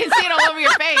Yeah, me. I can see it all over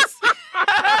your face.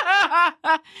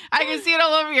 I can see it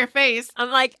all over your face. I'm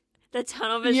like, the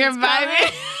tunnel vision's You're coming.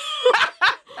 vibing.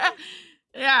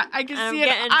 Yeah, I can I'm see it.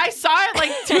 getting- I saw it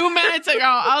like 2 minutes ago.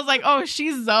 I was like, oh,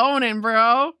 she's zoning,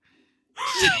 bro.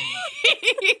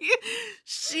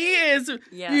 She is.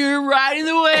 Yeah. You're riding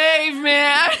the wave,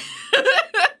 man.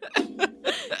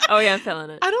 Oh, yeah, I'm feeling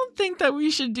it. I don't think that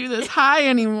we should do this high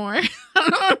anymore.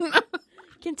 I don't know.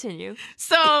 Continue.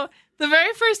 So, the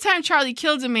very first time Charlie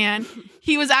killed a man,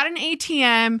 he was at an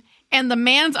ATM and the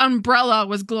man's umbrella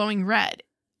was glowing red.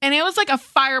 And it was like a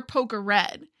fire poker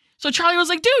red. So Charlie was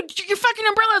like, dude, your fucking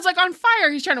umbrella is like on fire.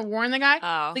 He's trying to warn the guy.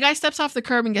 Oh. The guy steps off the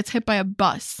curb and gets hit by a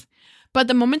bus. But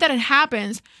the moment that it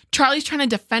happens, Charlie's trying to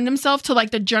defend himself to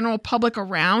like the general public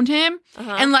around him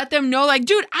and let them know, like,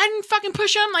 dude, I didn't fucking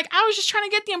push him. Like, I was just trying to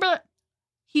get the umbrella.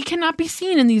 He cannot be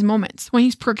seen in these moments when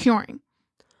he's procuring.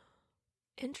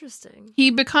 Interesting. He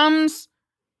becomes...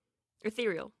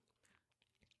 Ethereal.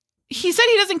 He said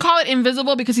he doesn't call it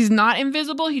invisible because he's not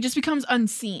invisible. He just becomes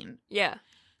unseen. Yeah.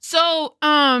 So,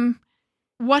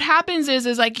 what happens is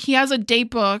like he has a date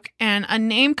book and a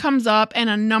name comes up and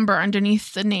a number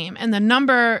underneath the name. And the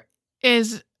number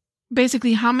is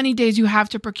basically how many days you have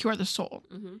to procure the soul.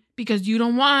 Mm-hmm. Because you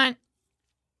don't want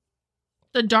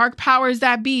the dark powers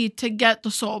that be to get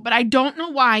the soul. But I don't know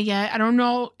why yet. I don't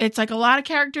know. It's like a lot of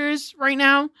characters right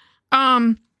now.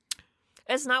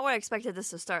 It's not what I expected this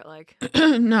to start like.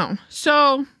 No.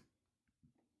 So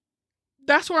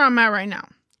that's where I'm at right now.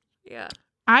 Yeah.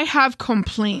 I have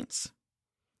complaints.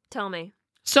 Tell me.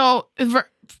 So,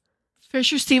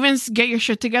 Fisher Stevens, get your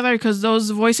shit together because those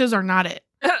voices are not it.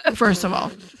 First of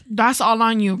all, that's all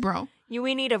on you, bro.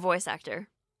 We need a voice actor.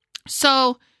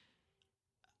 So,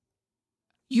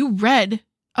 you read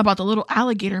about the little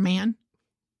alligator man,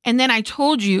 and then I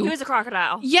told you He was a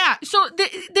crocodile. Yeah. So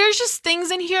there's just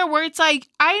things in here where it's like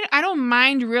I don't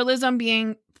mind realism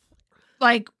being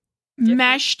like Different.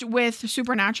 meshed with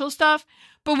supernatural stuff,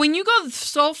 but when you go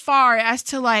so far as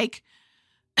to like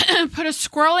put a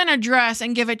squirrel in a dress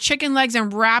and give it chicken legs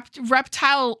and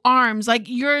reptile arms, like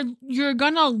you're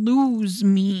gonna lose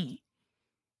me.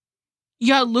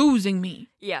 You're losing me.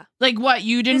 Yeah. Like what?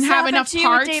 You didn't have enough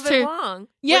parts with David to. Wong.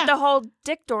 Yeah. With the whole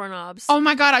dick doorknobs. Oh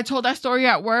my God, I told that story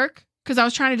at work because I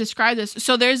was trying to describe this.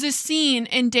 So there's this scene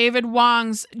in David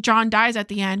Wong's John Dies at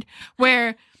the End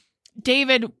where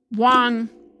David Wong,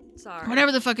 Sorry.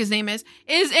 whatever the fuck his name is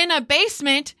in a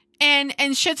basement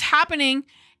and shit's happening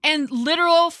and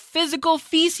literal physical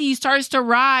feces starts to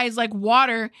rise like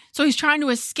water. So he's trying to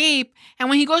escape. And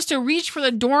when he goes to reach for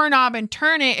the doorknob and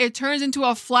turn it, it turns into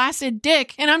a flaccid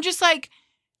dick. And I'm just like,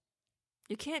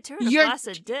 You can't turn a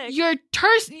flaccid dick. You're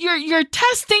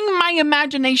testing my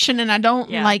imagination, and I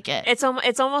don't like it. It's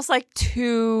almost like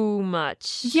too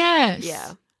much. Yes.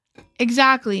 Yeah.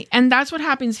 Exactly. And that's what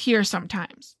happens here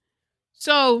sometimes.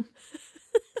 So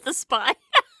The spy.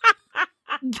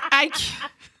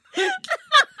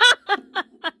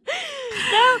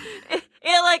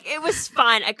 No, it was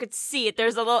fine. I could see it.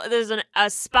 There's a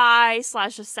spy /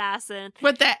 assassin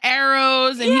with the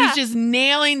arrows, and Yeah. he's just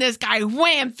nailing this guy.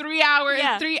 Wham! 3 hours.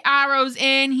 Yeah. 3 arrows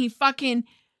in. He fucking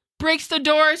breaks the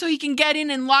door so he can get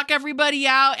in and lock everybody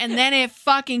out, and then it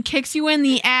fucking kicks you in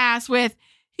the ass with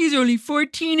he's only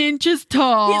 14 inches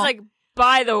tall. He's like,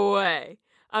 by the way,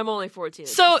 I'm only 14.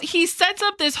 So he sets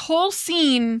up this whole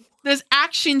scene, this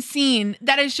action scene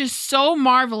that is just so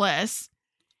marvelous.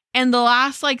 And the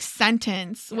last like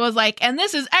sentence was like, and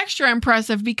this is extra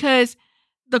impressive because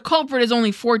the culprit is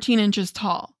only 14 inches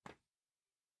tall.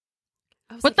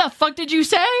 What the fuck did you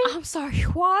say? I'm sorry,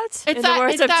 what? It's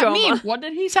that meme. What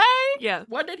did he say? Yeah.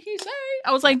 What did he say?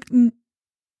 I was like,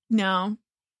 no.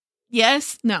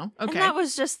 Yes. No. Okay. And that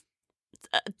was just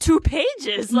 2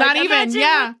 pages. Not even, imagine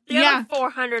yeah, The yeah. other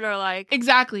 400 are like...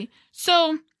 Exactly.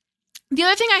 So the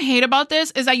other thing I hate about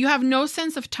this is that you have no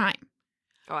sense of time.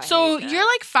 Oh, I So hate that. you're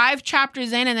like 5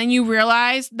 chapters in and then you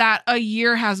realize that a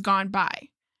year has gone by.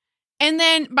 And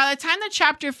then by the time that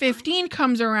chapter 15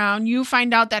 comes around, you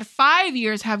find out that 5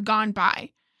 years have gone by.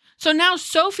 So now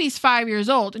Sophie's 5 years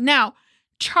old. Now,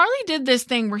 Charlie did this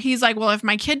thing where he's like, well, if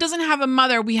my kid doesn't have a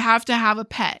mother, we have to have a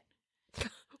pet.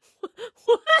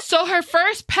 What? So her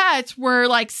first pets were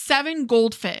like 7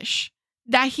 goldfish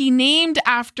that he named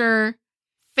after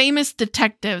famous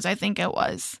detectives, I think it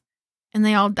was. And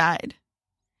they all died.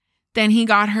 Then he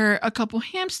got her a couple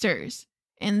hamsters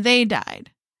and they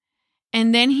died.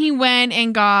 And then he went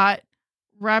and got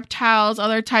reptiles,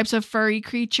 other types of furry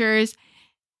creatures.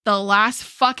 the last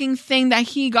fucking thing that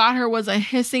he got her was a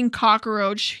hissing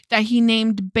cockroach that he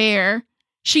named Bear.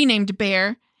 She named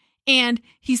Bear. And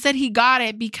he said he got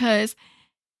it because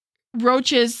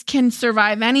roaches can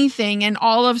survive anything and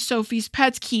all of Sophie's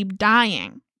pets keep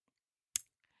dying.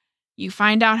 You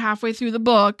find out halfway through the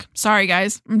book, sorry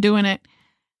guys, I'm doing it,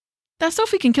 that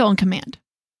Sophie can kill on command.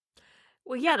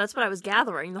 Well, yeah, that's what I was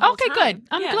gathering the whole Okay, time. good.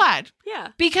 I'm glad. Yeah.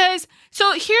 Because,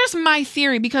 so here's my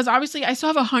theory, because obviously I still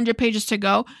have 100 pages to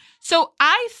go. So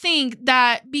I think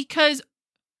that because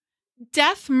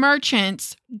death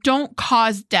merchants don't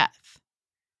cause death,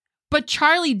 but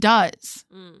Charlie does.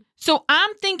 So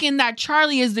I'm thinking that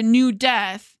Charlie is the new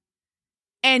death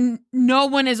and no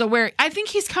one is aware. I think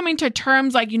he's coming to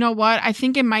terms like, you know what? I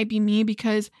think it might be me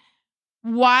because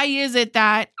why is it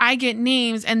that I get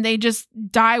names and they just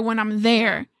die when I'm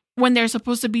there when they're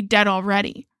supposed to be dead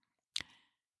already?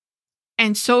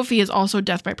 And Sophie is also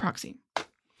death by proxy.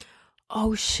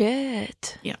 Oh,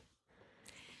 shit. Yeah.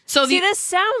 So See, this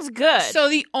sounds good. So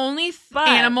the only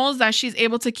animals that she's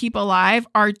able to keep alive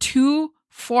are two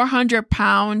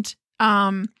 400-pound,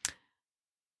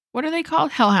 what are they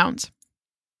called? Hellhounds.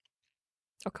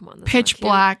 Oh, come on. Pitch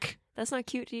black. That's not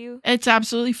cute to you? It's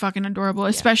absolutely fucking adorable,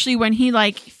 especially when he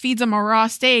like feeds them a raw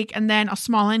steak and then a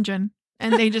small engine.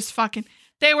 And they just fucking,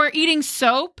 they were eating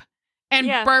soap and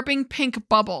burping pink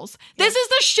bubbles. Yeah. This is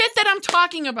the shit that I'm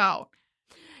talking about.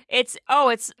 It's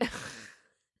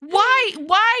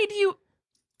Why do you?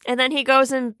 And then he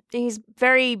goes and he's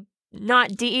very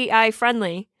not DEI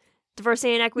friendly.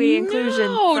 Diversity and equity inclusion.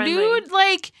 No, friendly. dude,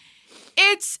 like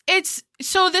it's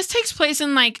so this takes place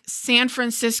in like San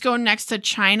Francisco next to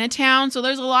Chinatown. So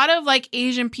there's a lot of like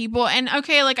Asian people, and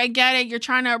okay, like I get it, you're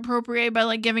trying to appropriate by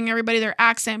like giving everybody their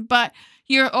accent, but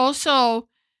you're also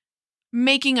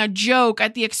making a joke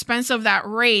at the expense of that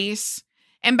race.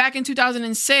 And back in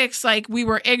 2006, like we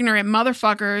were ignorant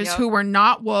motherfuckers who were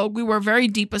not woke. We were very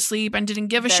deep asleep and didn't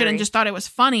give a shit and just thought it was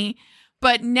funny.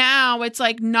 But now it's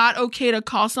like not okay to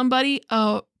call somebody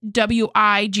a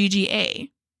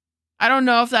WIGGA. I don't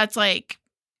know if that's like,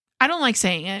 I don't like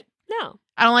saying it. No.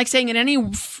 I don't like saying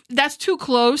it that's too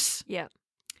close. Yeah.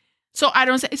 So I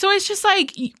don't say, so it's just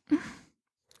like,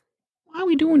 why are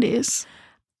we doing this?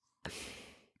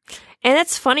 And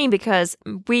it's funny because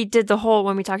we did the whole,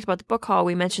 when we talked about the book haul,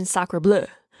 we mentioned Sacre Bleu.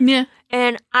 Yeah.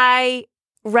 And I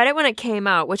read it when it came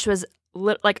out, which was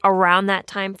like around that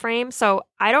time frame. So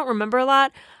I don't remember a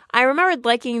lot. I remembered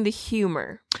liking the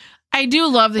humor. I do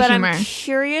love the humor. But I'm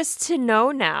curious to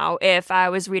know now if I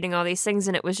was reading all these things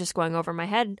and it was just going over my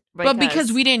head. But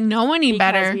because we didn't know any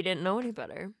better. Because we didn't know any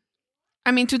better.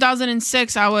 I mean,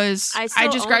 2006, I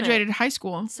just graduated high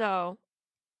school. So.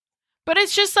 But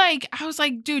it's just like, I was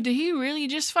like, dude, did he really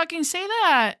just fucking say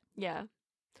that? Yeah.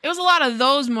 It was a lot of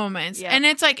those moments. Yeah. And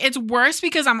it's like, it's worse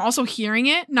because I'm also hearing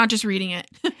it, not just reading it.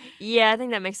 Yeah, I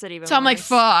think that makes it even worse. So I'm like,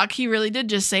 fuck, he really did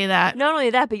just say that. Not only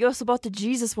that, but you also bought the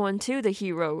Jesus one too that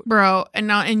he wrote. Bro,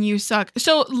 and you suck.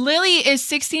 So Lily is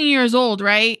 16 years old,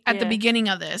 right? At the beginning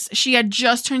of this. She had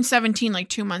just turned 17 like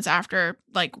 2 months after,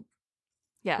 like,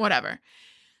 whatever.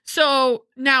 So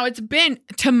now it's been,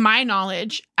 to my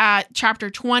knowledge, at chapter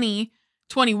 20,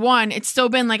 21, it's still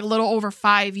been like a little over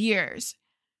 5 years.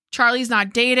 Charlie's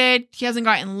not dated. He hasn't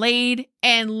gotten laid.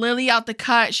 And Lily out the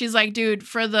cut, she's like, dude,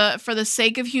 for the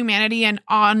sake of humanity and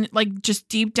on like just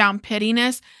deep down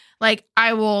pittiness, like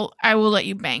I will let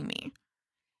you bang me.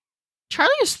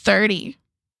 Charlie is 30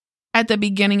 at the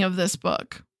beginning of this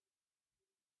book.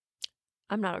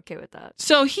 I'm not okay with that.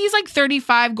 So he's like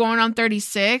 35 going on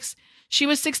 36. She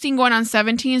was 16 going on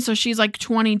 17, so she's like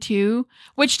 22,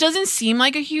 which doesn't seem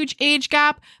like a huge age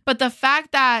gap. But the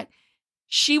fact that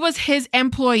she was his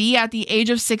employee at the age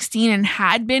of 16 and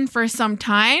had been for some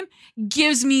time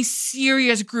gives me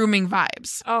serious grooming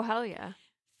vibes. Oh, hell yeah.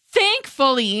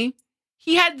 Thankfully,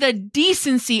 he had the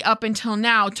decency up until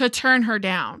now to turn her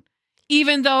down.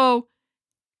 Even though,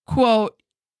 quote,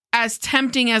 as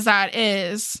tempting as that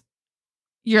is,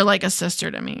 you're like a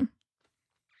sister to me.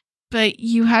 But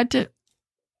you had to...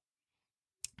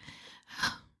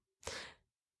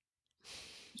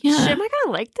 Yeah. Shit, am I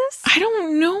gonna like this? I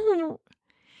don't know.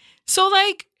 So,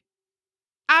 like,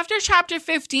 after chapter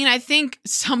 15, I think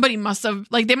somebody must have,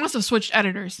 like, they must have switched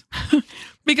editors.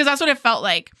 Because that's what it felt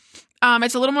like.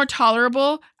 It's a little more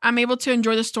tolerable. I'm able to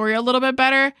enjoy the story a little bit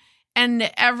better.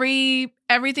 And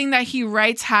everything that he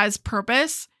writes has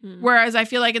purpose. Whereas I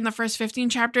feel like in the first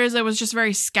 15 chapters, it was just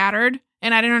very scattered.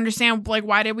 And I didn't understand, like,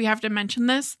 why did we have to mention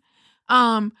this?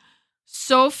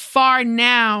 So far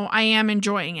now, I am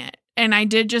enjoying it. And I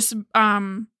did just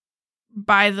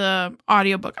buy the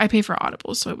audiobook. I pay for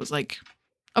Audible, so it was like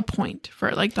a point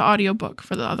for like the audiobook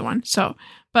for the other one. So,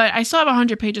 But I still have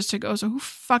 100 pages to go, so who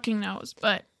fucking knows?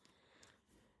 But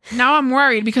now I'm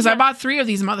worried because I bought 3 of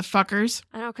these motherfuckers.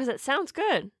 I know, because it sounds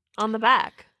good on the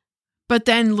back. But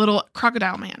then little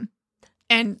crocodile man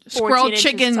and 14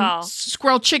 inches tall.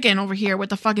 squirrel chicken over here with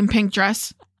the fucking pink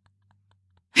dress.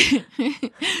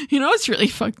 You know what's really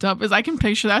fucked up is I can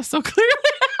picture that so clearly.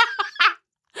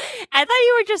 I thought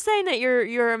you were just saying that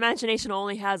your imagination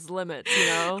only has limits, you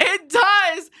know? It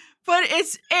does, but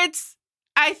it's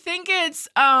I think it's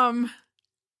I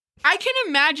can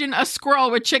imagine a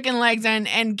squirrel with chicken legs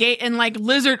and gate and like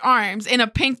lizard arms in a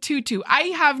pink tutu. I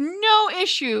have no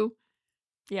issue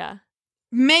Yeah.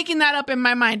 making that up in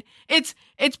my mind. It's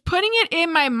putting it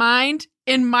in my mind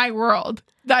in my world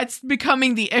that's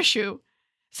becoming the issue.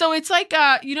 So it's like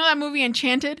you know that movie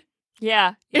Enchanted?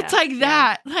 Yeah. It's like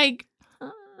that. Like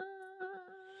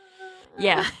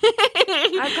yeah.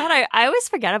 Oh God, I always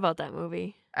forget about that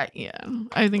movie. yeah,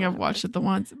 I think I've watched it the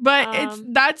once, but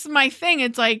that's my thing.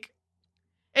 It's like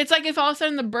if all of a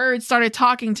sudden the birds started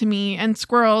talking to me and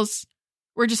squirrels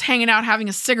were just hanging out having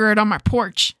a cigarette on my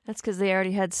porch. That's because they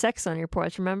already had sex on your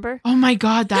porch, remember? Oh my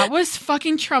God, that was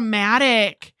fucking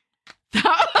traumatic.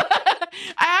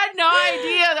 I had no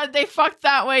idea that they fucked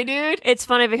that way, dude. It's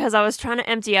funny because I was trying to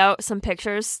empty out some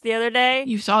pictures the other day.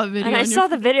 You saw the video. And I saw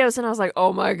the videos and I was like,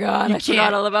 oh my God, I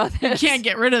forgot all about this. You can't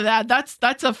get rid of that.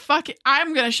 That's a fucking...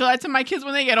 I'm going to show that to my kids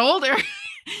when they get older.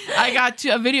 I got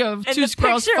a video of 2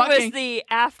 squirrels fucking. And the picture was the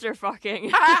after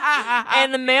fucking.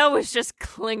 And the male was just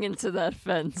clinging to that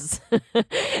fence.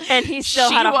 And he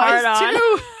still had a heart on.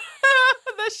 Too.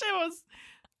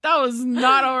 That was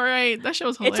not all right. That shit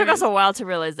was hilarious. It took us a while to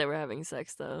realize they were having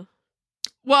sex, though.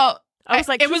 Well, I was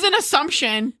like, it was an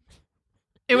assumption.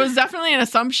 It was definitely an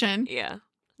assumption. Yeah.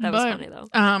 That was funny, though.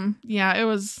 Yeah, it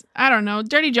was, I don't know,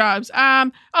 dirty jobs. So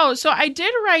I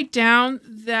did write down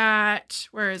that,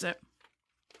 where is it?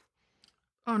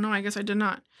 Oh, no, I guess I did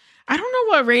not. I don't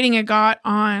know what rating it got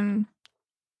on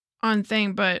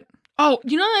thing, but, oh,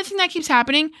 you know the thing that keeps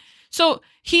happening? So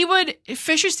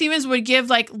Fisher Stevens would give,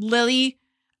 like, Lily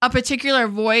a particular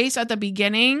voice at the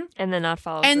beginning. And then not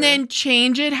follow and through. Then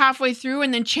change it halfway through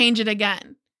and then change it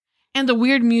again. And the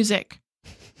weird music.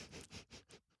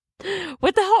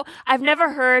 What the hell? I've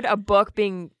never heard a book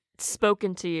being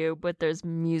spoken to you, but there's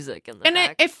music in the back.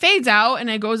 And it fades out and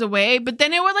it goes away, but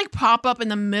then it would like pop up in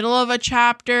the middle of a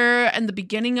chapter and the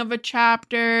beginning of a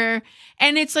chapter.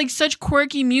 And it's like such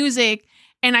quirky music.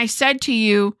 And I said to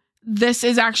you, this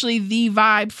is actually the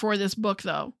vibe for this book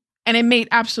though. And it made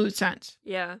absolute sense.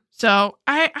 Yeah. So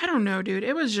I don't know, dude.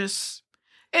 It was just,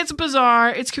 it's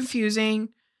bizarre. It's confusing.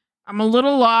 I'm a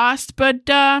little lost, but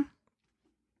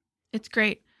it's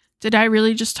great. Did I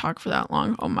really just talk for that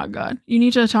long? Oh my God. You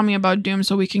need to tell me about Doom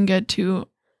so we can get to...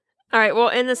 All right. Well,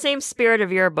 in the same spirit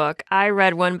of your book, I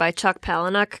read one by Chuck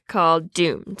Palahniuk called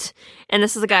Doomed. And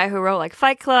this is a guy who wrote like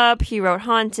Fight Club. He wrote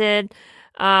Haunted.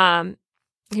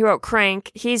 He wrote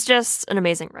Crank. He's just an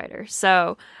amazing writer.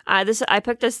 So I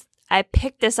picked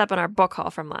this up in our book haul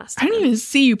from last time. I didn't even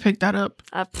see you pick that up.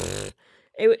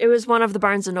 It was one of the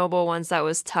Barnes & Noble ones that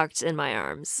was tucked in my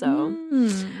arms. So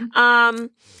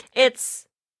it's...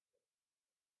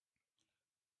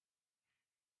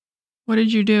 What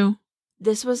did you do?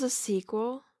 This was a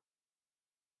sequel.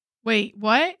 Wait,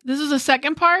 what? This is the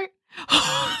second part?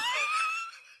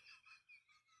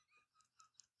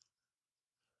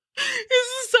 Is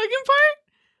this the second part?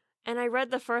 And I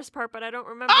read the first part, but I don't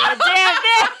remember a damn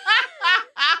thing.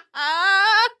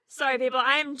 Sorry, people.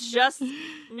 I'm just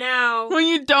now. When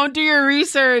you don't do your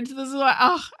research, this is why.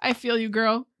 Oh, I feel you,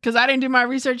 girl. Because I didn't do my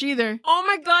research either. Oh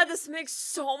my God, this makes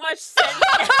so much sense.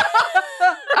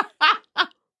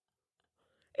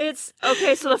 It's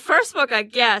okay. So the first book, I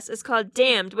guess, is called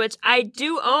Damned, which I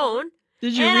do own.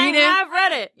 Did you read it? I have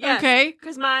read it. Yes, okay.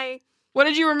 Because what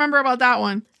did you remember about that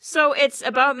one? So it's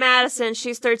about Madison.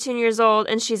 She's 13 years old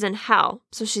and she's in hell.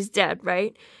 So she's dead,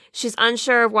 right? She's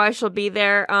unsure of why she'll be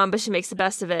there, but she makes the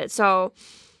best of it. So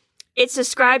it's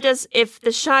described as if the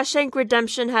Shawshank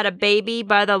Redemption had a baby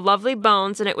by the Lovely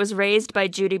Bones and it was raised by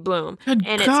Judy Blume. Good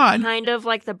and God. It's kind of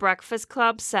like the Breakfast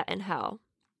Club set in hell.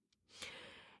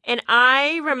 And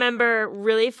I remember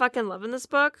really fucking loving this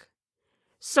book.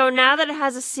 So now that it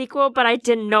has a sequel, but I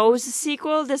didn't know it was a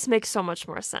sequel, this makes so much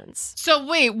more sense. So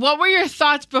wait, what were your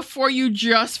thoughts before you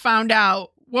just found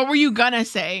out? What were you gonna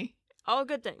say? All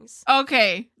good things.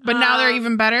 Okay, but now they're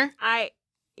even better?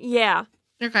 Yeah.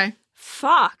 Okay.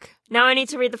 Fuck. Now I need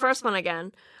to read the first one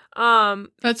again.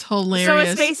 That's hilarious. So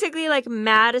it's basically like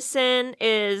Madison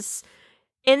is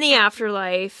in the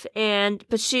afterlife,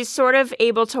 but she's sort of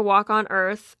able to walk on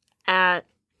Earth at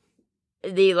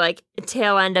the like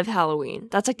tail end of Halloween.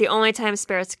 That's like the only time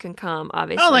spirits can come,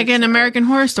 obviously. Oh, like an American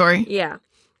Horror Story. Yeah.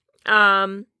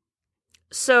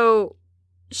 So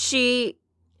she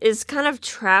is kind of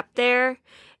trapped there,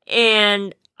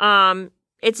 and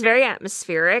it's very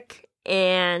atmospheric,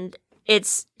 and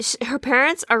her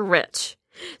parents are rich.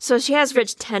 So she has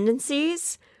rich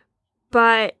tendencies,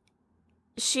 but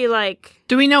she like...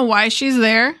 Do we know why she's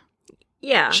there?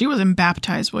 Yeah. She wasn't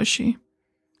baptized, was she?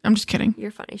 I'm just kidding.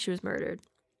 You're funny. She was murdered.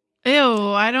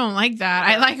 Ew, I don't like that.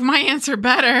 I like my answer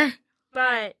better.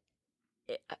 But,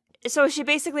 so she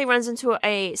basically runs into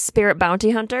a spirit bounty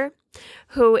hunter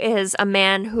who is a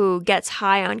man who gets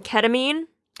high on ketamine,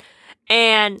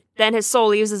 and then his soul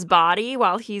leaves his body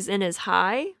while he's in his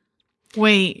high.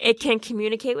 Wait. It can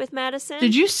communicate with Madison.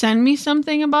 Did you send me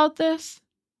something about this?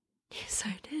 Yes,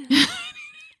 I did.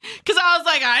 Because I was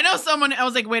like, I know someone. I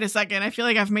was like, wait a second. I feel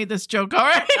like I've made this joke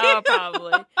already. Oh,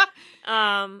 probably.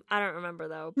 I don't remember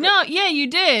though. No, yeah, you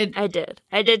did. I did.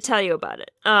 I did tell you about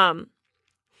it.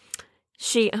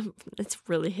 She, it's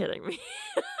really hitting me.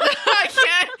 I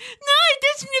can't. No, it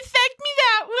doesn't affect me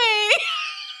that way.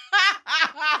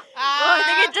 Well, I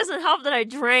think it doesn't help that I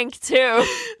drank too.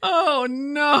 Oh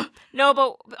no. No,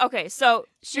 but okay. So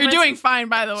you're doing fine,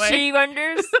 by the way. She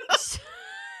wonders.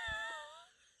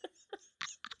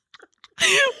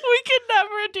 We could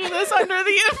never do this under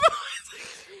the influence.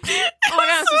 Oh my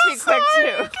god, I'm so quick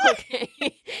too. Okay.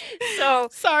 So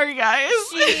sorry, guys.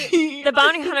 The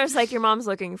bounty hunter's like, your mom's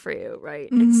looking for you, right?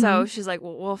 Mm-hmm. And so she's like,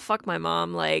 well, fuck my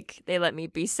mom. Like, they let me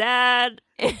be sad.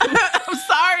 I'm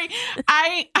sorry.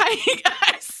 I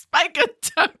spike a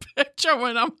temperature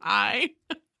when I'm high.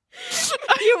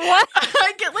 You what?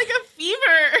 I get like a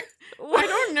fever. What? I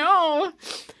don't know.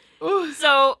 Ooh.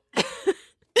 So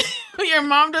your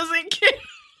mom doesn't care.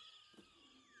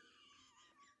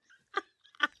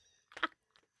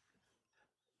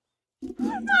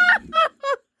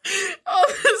 Oh,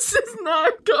 this is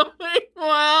not going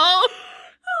well. Oh,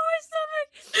 my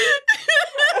stomach.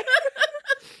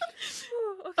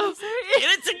 Okay, sorry.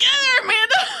 Get it together,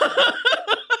 Amanda.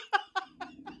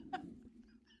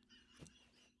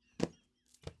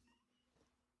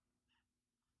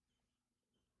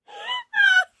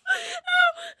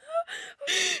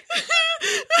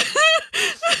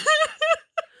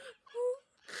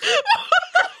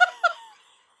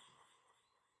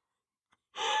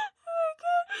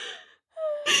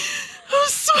 I'm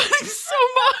sweating so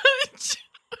much.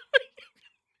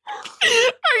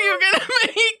 Are you gonna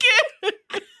make it?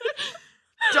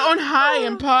 Don't high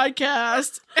in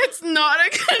podcast. It's not a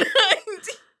good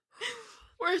idea.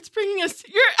 Where it's bringing us.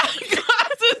 Your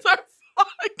glasses are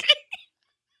fogging.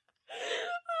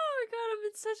 Oh my god, I'm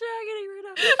in such agony right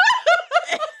now.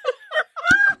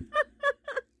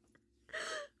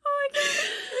 Oh my god.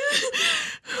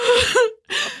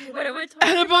 Okay, what am I talking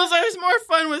Edibles are more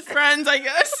fun with friends, I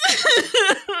guess.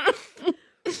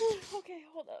 Okay,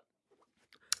 hold up.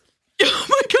 Oh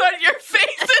my god, your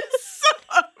face is soaked.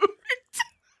 Oh my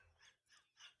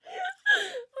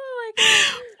god.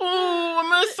 Oh, I'm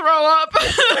gonna throw up.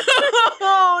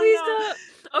 Oh, please no. don't.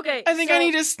 Okay. I think I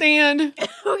need to stand.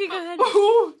 Okay, go ahead.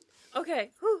 Ooh.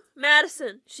 Okay. Whew.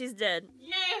 Madison, she's dead.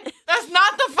 Yeah, that's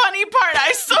not the funny part,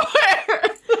 I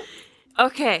swear.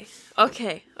 Okay.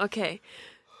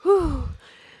 Whew.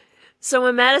 So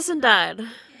when Madison died,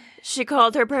 she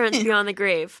called her parents beyond the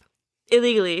grave.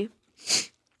 Illegally.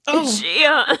 Oh. She,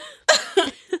 Dawn,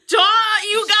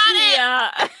 you got it!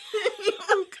 Yeah.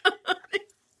 You got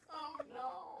it. Oh,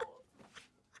 no.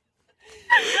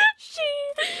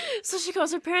 So she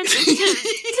calls her parents to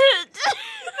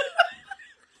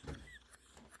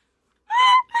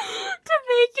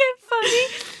make it funny,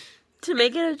 to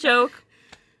make it a joke.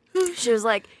 She was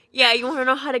like, yeah, you want to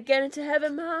know how to get into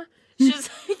heaven, Ma? She's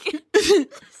like...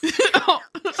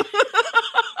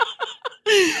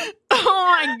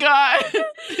 Oh my god.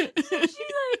 She's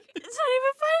like, it's not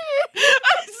even funny.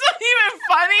 It's not even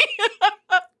funny.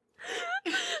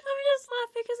 I'm just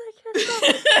laughing because I can't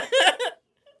stop.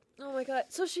 Oh my god.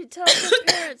 So she tells her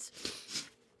parents,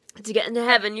 to get into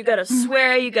heaven, you gotta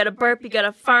swear, you gotta burp, you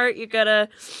gotta fart, you gotta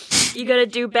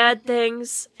do bad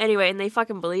things. Anyway, and they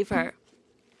fucking believe her.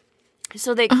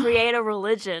 So they create a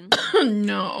religion.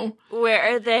 No.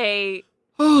 Where they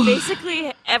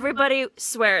basically everybody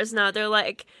swears now. They're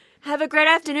like, have a great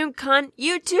afternoon, cunt.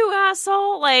 You too,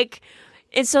 asshole. Like,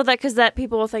 it's so that because that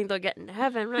people will think they'll get into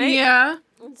heaven, right? Yeah.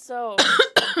 And so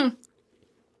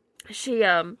she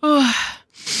I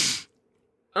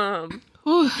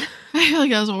feel like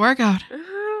that was a workout.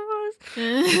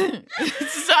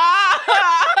 Stop!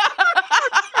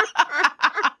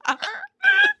 I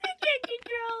can't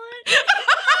control it.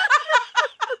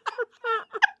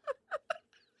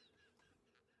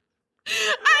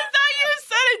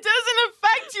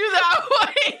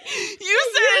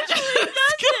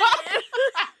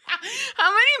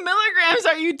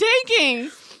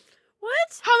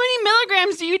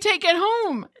 milligrams do you take at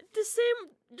home? The same,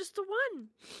 just the one.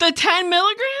 The 10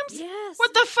 milligrams? Yes.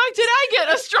 What the fuck did I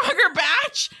get? A stronger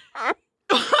batch? What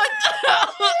the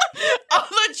hell? Oh,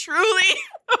 the truly.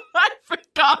 I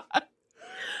forgot.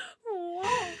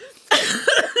 Wow.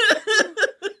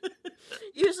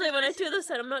 Usually when I do this,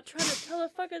 I'm not trying to tell a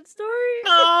fucking story.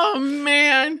 Oh,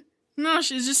 man. No,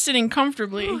 she's just sitting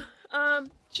comfortably.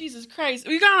 Jesus Christ.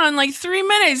 We got on like 3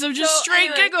 minutes of just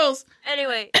straight giggles.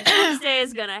 Anyway, Doomsday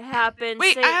is gonna happen.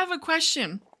 Wait, I have a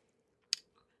question.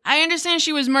 I understand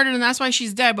she was murdered and that's why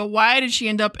she's dead, but why did she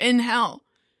end up in hell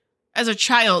as a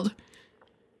child?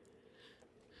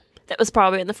 That was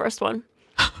probably in the first one.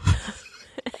 Okay,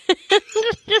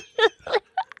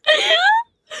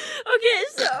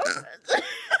 so.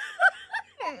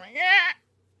 Oh my god.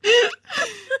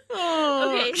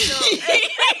 Oh. Okay, so.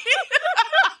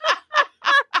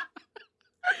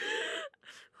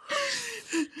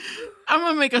 I'm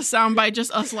gonna make a soundbite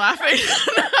just us laughing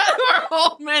for a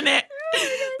whole minute.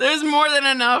 There's more than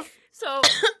enough. So,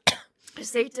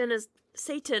 Satan is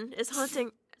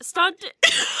haunting. Staunting.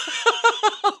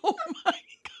 Oh my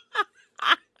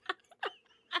god.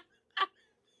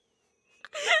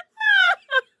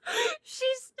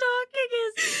 She's stalking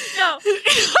his. No.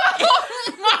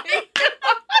 Oh my god.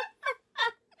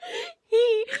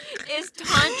 He is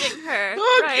taunting her,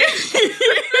 Okay. right?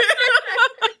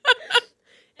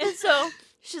 And so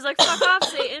she's like, "Fuck off,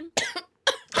 Satan."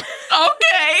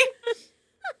 Okay.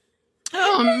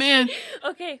 Oh man.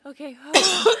 Okay.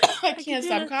 I can't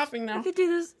stop coughing I now. can do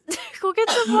this. Go get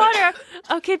some water.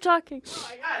 I'll keep talking. Oh,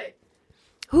 I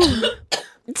got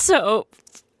it. So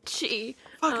she.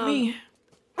 Fuck me.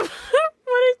 What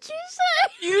did you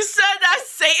say? You said that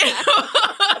Satan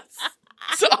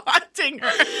was taunting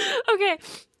her. Okay.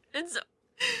 And so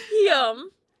he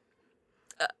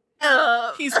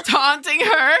He's taunting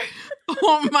her.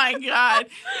 Oh my god.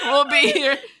 We'll be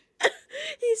here.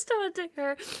 he's taunting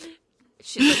her.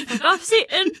 She's like, "Fuck off,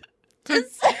 Satan."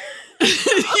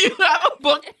 You have a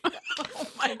book. Oh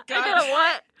my god. I got a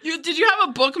what? Did you have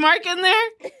a bookmark in there?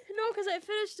 No, because I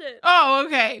finished it. Oh,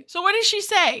 okay. So what did she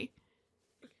say?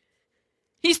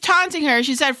 He's taunting her.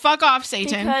 She said, "Fuck off,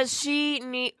 Satan." Because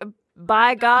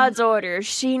by God's orders,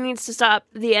 she needs to stop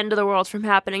the end of the world from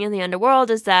happening. And the end of the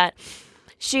world is that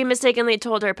she mistakenly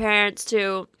told her parents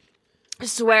to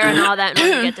swear and all that in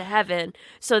order to get to heaven.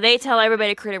 So they tell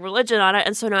everybody to create a religion on it,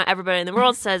 and so now everybody in the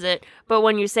world says it. But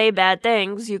when you say bad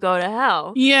things, you go to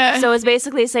hell. Yeah. So it's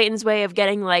basically Satan's way of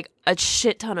getting like a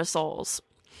shit ton of souls.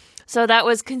 So that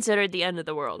was considered the end of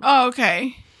the world. Oh,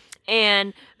 okay.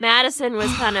 And Madison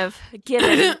was kind of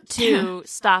given to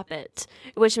stop it,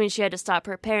 which means she had to stop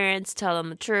her parents, tell them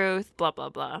the truth, blah, blah,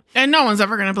 blah. And no one's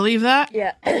ever going to believe that.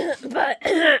 Yeah. But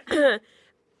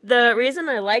the reason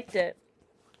I liked it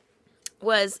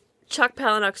was Chuck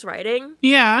Palahniuk's writing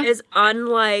Yeah. is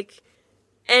unlike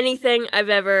anything I've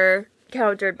ever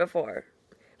encountered before.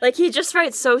 Like, he just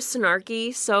writes so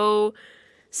snarky, so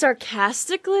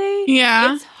sarcastically.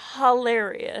 Yeah. It's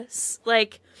hilarious.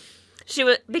 Like,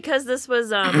 because this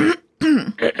was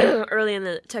early in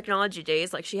the technology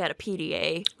days, like she had a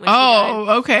PDA when she died.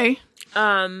 Okay.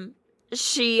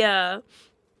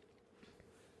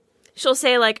 She'll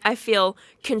say like, "I feel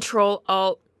Control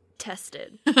Alt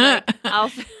tested." Like, I'll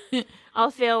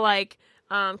feel like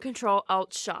Control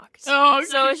Alt shocked. Oh, okay.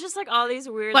 So it's just like all these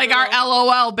weird, like little, our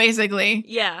LOL, basically.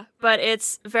 yeah, but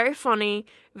it's very funny,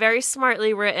 very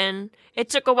smartly written. It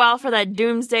took a while for that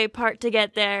doomsday part to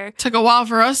get there, Took a while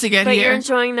for us to get but here. you're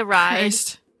enjoying the ride,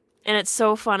 Christ. and it's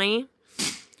so funny.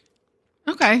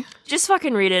 Okay. Just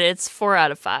fucking read it. It's 4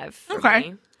 out of 5. For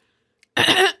Okay. me.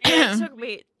 And it took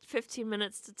me 15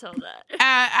 minutes to tell that.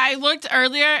 I looked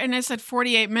earlier and it said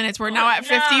 48 minutes. We're now at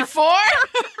no. 54.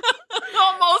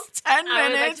 Almost 10 I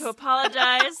would like minutes. to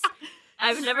apologize.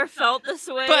 I've never felt this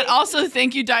way. But also,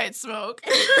 thank you, Diet Smoke.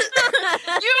 You were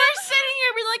sitting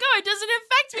here being like, "Oh, it doesn't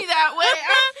affect me that way.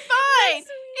 I'm fine.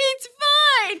 It's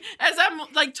fine." As I'm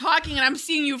like talking and I'm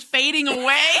seeing you fading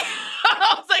away,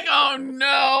 I was like, "Oh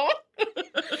no."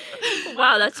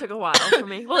 Wow, that took a while for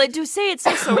me. Well, they do say it's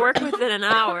supposed to work within an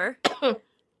hour. I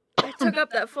took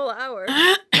up that full hour.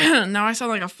 Now I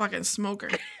sound like a fucking smoker.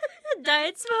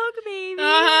 Diet Smoke, baby.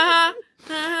 All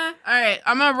right,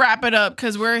 I'm gonna wrap it up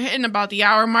because we're hitting about the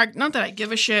hour mark. Not that I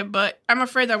give a shit, but I'm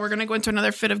afraid that we're gonna go into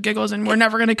another fit of giggles and we're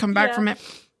never gonna come back from it.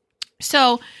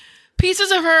 So,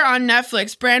 Pieces of Her on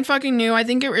Netflix, brand fucking new. I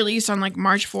think it released on like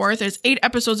March 4th. There's 8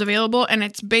 episodes available, and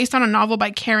it's based on a novel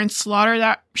by Karen Slaughter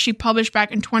that she published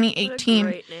back in 2018. What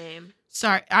a great name.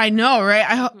 Sorry, I know, right?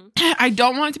 I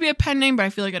don't want it to be a pen name, but I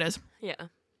feel like it is. Yeah.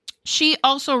 She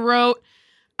also wrote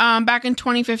Back in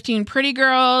 2015, Pretty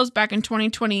Girls. Back in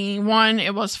 2021,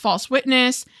 it was False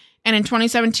Witness. And in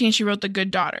 2017, she wrote The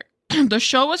Good Daughter. The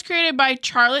show was created by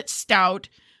Charlotte Stout,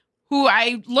 who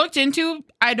I looked into.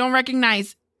 I don't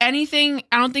recognize anything.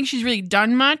 I don't think she's really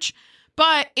done much.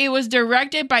 But it was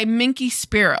directed by Minky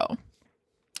Spiro,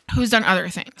 who's done other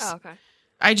things. Oh, okay.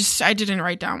 I didn't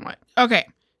write down what. Okay,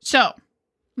 so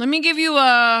let me give you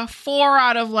a 4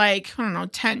 out of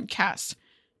 10 cast.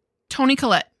 Toni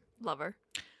Collette. Love her.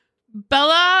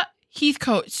 Bella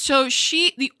Heathcote. So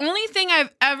the only thing I've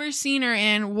ever seen her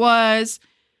in was,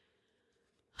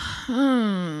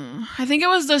 I think it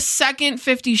was the second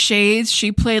 50 Shades.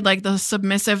 She played like the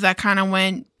submissive that kind of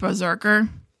went berserker.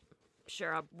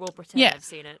 Sure, we'll pretend I've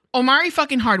seen it. Omari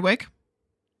fucking Hardwick.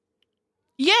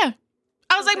 Yeah.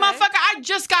 I was like, motherfucker, I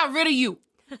just got rid of you.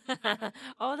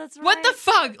 Oh, that's right. What the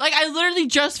fuck? Like, I literally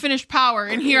just finished Power,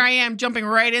 and here I am jumping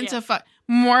right into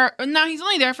more. Now, he's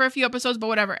only there for a few episodes, but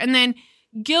whatever. And then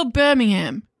Gil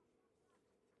Birmingham.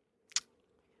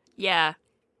 Yeah.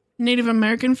 Native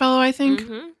American fellow, I think.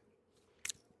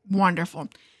 Mm-hmm. Wonderful.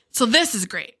 So this is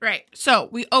great, right? So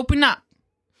we open up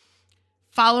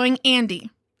following Andy.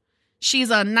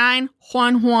 She's a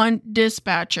 911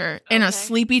 dispatcher in a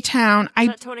sleepy town. Is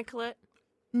that Toni Collette?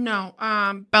 No,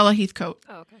 Bella Heathcote.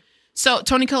 Oh, okay. So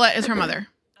Toni Collette is her mother,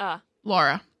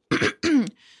 Laura.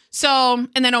 So,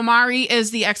 and then Omari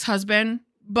is the ex-husband,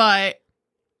 but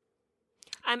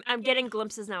I'm getting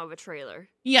glimpses now of a trailer.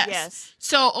 Yes.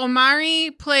 So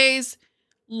Omari plays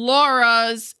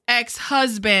Laura's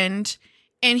ex-husband,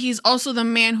 and he's also the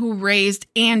man who raised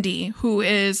Andy, who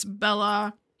is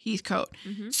Bella Heathcote.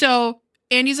 Mm-hmm. So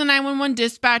Andy's a 911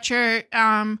 dispatcher.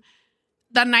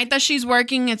 The night that she's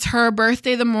working, it's her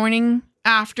birthday the morning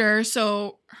after.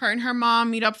 So her and her mom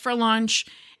meet up for lunch.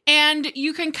 And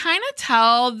you can kind of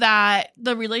tell that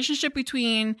the relationship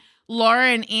between Laura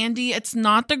and Andy, it's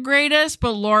not the greatest,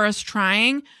 but Laura's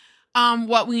trying.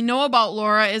 What we know about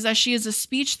Laura is that she is a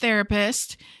speech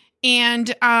therapist,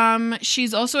 and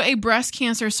she's also a breast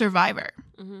cancer survivor.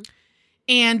 Mm-hmm.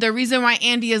 And the reason why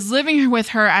Andy is living with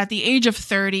her at the age of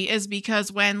 30 is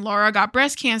because when Laura got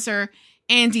breast cancer,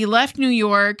 Andy left New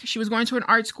York. She was going to an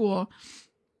art school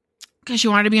because she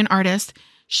wanted to be an artist.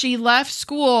 She left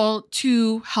school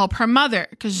to help her mother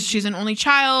because she's an only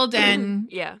child. And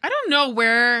I don't know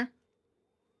where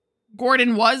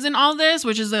Gordon was in all this,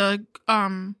 which is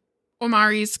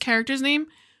Omari's character's name.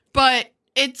 But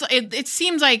it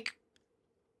seems like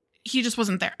he just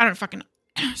wasn't there. I don't fucking know.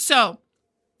 So,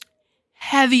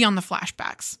 heavy on the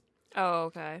flashbacks. Oh,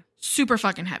 okay. Super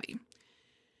fucking heavy.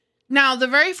 Now, the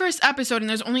very first episode, and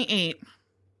there's only 8.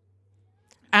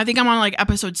 I think I'm on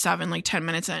episode 7, 10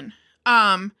 minutes in.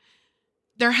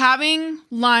 They're having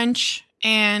lunch,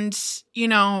 and,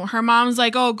 her mom's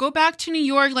like, oh, go back to New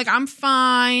York. I'm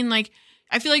fine.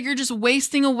 I feel like you're just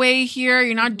wasting away here.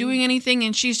 You're not doing anything.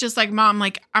 And she's just like, Mom,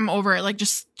 I'm over it.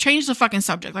 Just change the fucking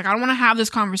subject. I don't want to have this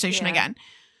conversation again.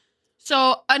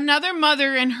 So another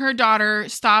mother and her daughter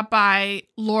stop by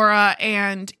Laura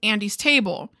and Andy's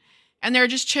table. And they're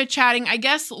just chit-chatting. I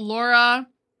guess Laura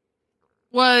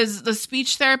was the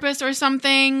speech therapist or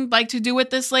something, to do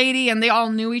with this lady, and they all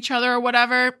knew each other or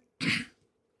whatever.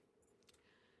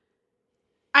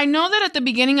 I know that at the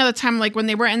beginning of the time, when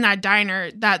they were in that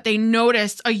diner, that they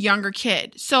noticed a younger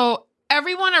kid. So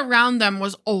everyone around them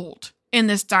was old in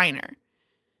this diner.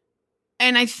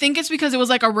 And I think it's because it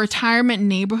was a retirement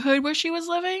neighborhood where she was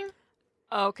living.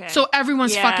 Okay. So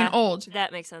everyone's fucking old.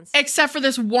 That makes sense. Except for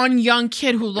this one young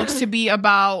kid who looks to be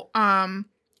about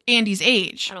Andy's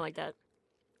age. I don't like that.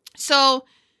 So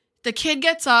the kid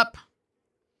gets up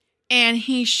and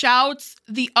he shouts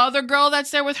the other girl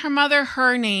that's there with her mother,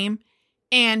 her name,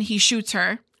 and he shoots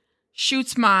her.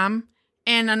 Shoots Mom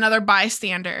and another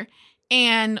bystander.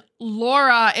 And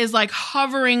Laura is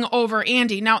hovering over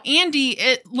Andy. Now, Andy,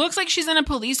 it looks like she's in a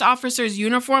police officer's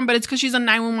uniform, but it's because she's a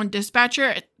 911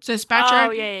 dispatcher.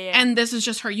 Oh, yeah. And this is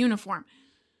just her uniform.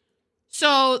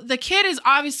 So the kid is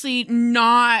obviously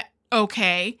not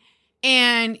okay.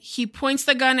 And he points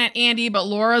the gun at Andy, but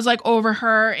Laura's over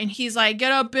her. And he's like,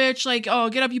 get up, bitch. Oh,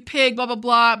 get up, you pig, blah, blah,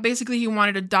 blah. Basically, he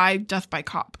wanted to die death by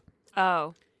cop.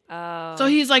 Oh. So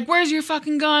he's like, where's your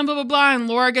fucking gun? Blah, blah, blah. And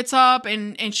Laura gets up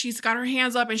and she's got her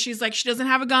hands up and she's like, she doesn't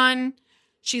have a gun.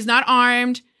 She's not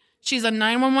armed. She's a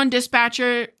 911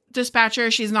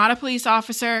 dispatcher. She's not a police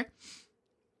officer.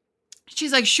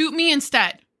 She's like, shoot me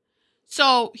instead.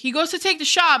 So he goes to take the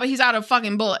shot, but he's out of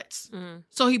fucking bullets. Mm.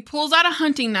 So he pulls out a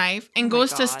hunting knife and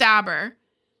goes to stab her.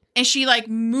 And she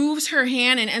moves her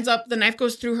hand and the knife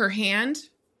goes through her hand.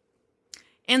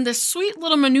 And the sweet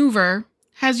little maneuver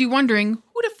has you wondering,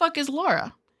 who the fuck is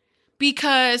Laura?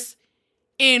 Because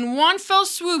In one fell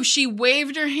swoop, she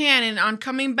waved her hand and on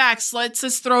coming back, slits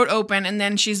his throat open, and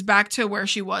then she's back to where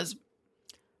she was.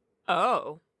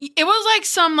 Oh. It was like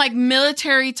some like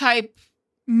military type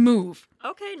move.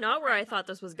 Okay, not where I thought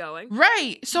this was going.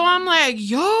 Right. So I'm like,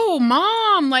 yo,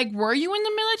 mom, like, were you in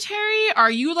the military?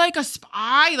 Are you like a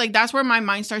spy? Like, that's where my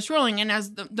mind starts rolling. And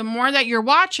as the more that you're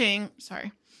watching,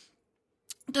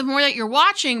 the more that you're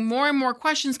watching, more and more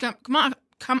questions come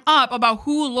up about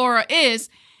who Laura is.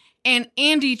 And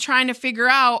Andy trying to figure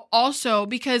out also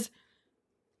because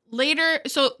later,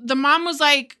 so the mom was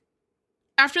like,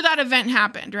 after that event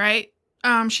happened, right?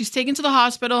 She's taken to the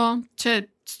hospital to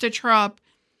stitch her up.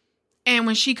 And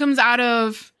when she comes out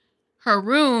of her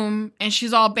room and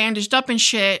she's all bandaged up and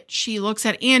shit, she looks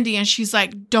at Andy and she's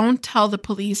like, don't tell the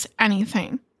police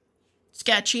anything.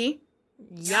 Sketchy.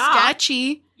 Yeah.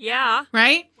 Sketchy. Yeah.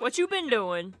 Right? What you been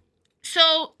doing?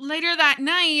 So later that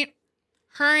night,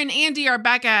 her and Andy are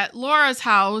back at Laura's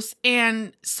house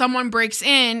and someone breaks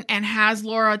in and has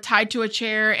Laura tied to a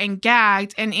chair and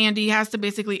gagged, and Andy has to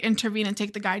basically intervene and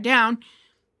take the guy down.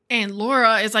 And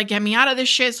Laura is like, get me out of this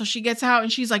shit. So she gets out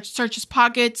and she's like, search his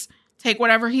pockets, take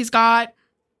whatever he's got.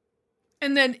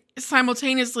 And then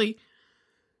simultaneously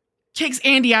kicks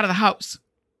Andy out of the house.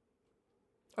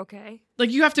 Okay.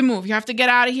 Like, you have to move. You have to get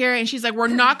out of here. And she's like, we're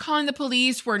not calling the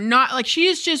police. We're not, like, she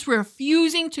is just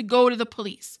refusing to go to the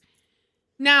police.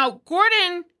 Now,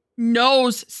 Gordon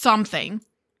knows something,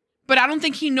 but I don't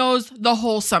think he knows the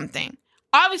whole something.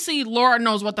 Obviously, Laura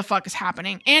knows what the fuck is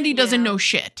happening. Andy doesn't know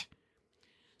shit.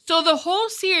 So the whole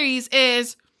series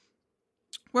is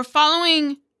we're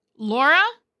following Laura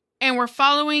and we're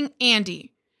following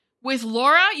Andy. With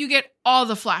Laura, you get all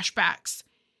the flashbacks.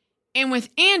 And with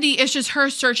Andy, it's just her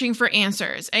searching for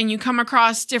answers. And you come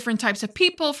across different types of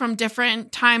people from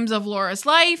different times of Laura's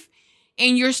life.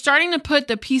 And you're starting to put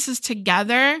the pieces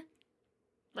together.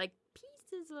 Like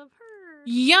pieces of her.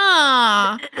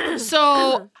 Yeah.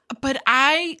 So, but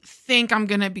I think I'm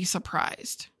going to be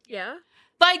surprised. Yeah?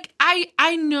 Like,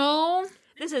 I know.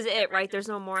 This is it, right? There's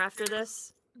no more after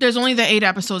this? There's only the 8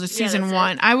 episodes. It's season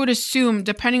 1. I would assume,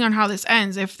 depending on how this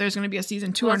ends, if there's going to be a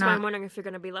season 2 or not. I'm wondering if you're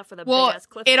going to be left with a big-ass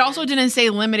cliffhanger. It also didn't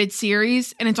say limited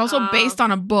series, and it's also based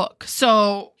on a book.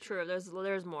 So true. There's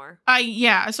more.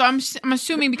 So I'm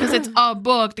assuming because it's a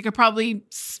book, they could probably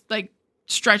like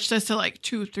stretch this to like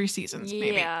 2-3 seasons,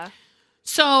 maybe. Yeah.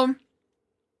 So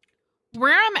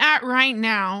where I'm at right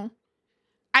now,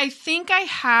 I think I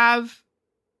have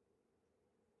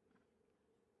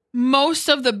most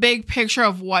of the big picture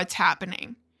of what's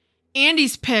happening.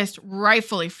 Andy's pissed,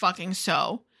 rightfully fucking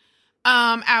so.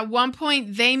 At one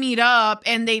point they meet up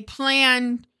and they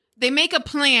make a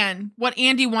plan what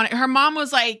Andy wanted. Her mom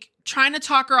was like trying to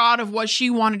talk her out of what she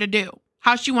wanted to do,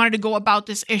 how she wanted to go about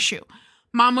this issue.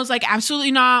 Mom was like,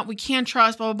 absolutely not. We can't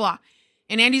trust, blah, blah, blah.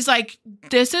 And Andy's like,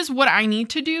 this is what I need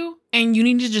to do. And you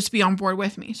need to just be on board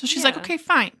with me. So she's like, okay,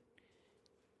 fine.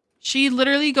 She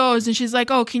literally goes and she's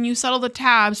like, oh, can you settle the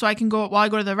tab so I can go while I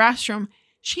go to the restroom?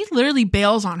 She literally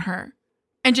bails on her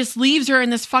and just leaves her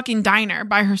in this fucking diner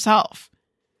by herself.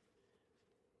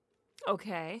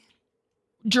 Okay.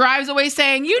 Drives away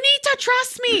saying, you need to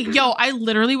trust me. Yo, I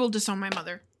literally will disown my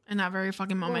mother in that very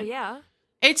fucking moment. Well,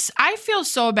 yeah. I feel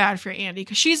so bad for Andy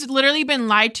because she's literally been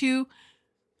lied to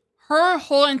her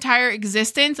whole entire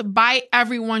existence by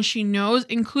everyone she knows,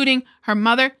 including her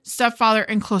mother, stepfather,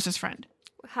 and closest friend.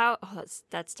 How? Oh,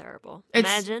 that's terrible.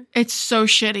 Imagine. It's so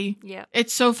shitty. Yeah.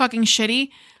 It's so fucking shitty.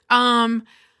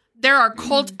 There are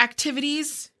cult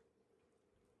activities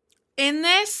in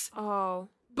this. Oh.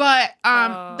 But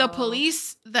the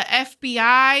police, the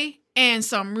FBI, and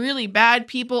some really bad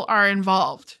people are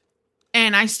involved.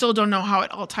 And I still don't know how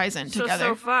it all ties in together.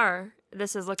 So far,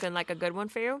 this is looking like a good one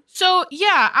for you? So,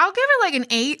 yeah, I'll give it like an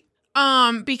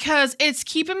 8. Because it's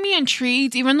keeping me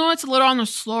intrigued, even though it's a little on the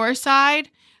slower side.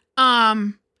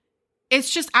 It's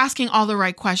just asking all the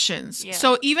right questions. Yeah.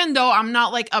 So even though I'm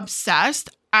not like obsessed,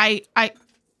 I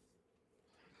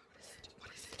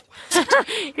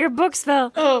Your books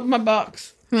fell. Oh, my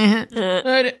box.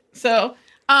 So,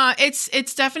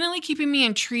 it's definitely keeping me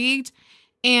intrigued,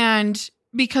 and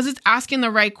because it's asking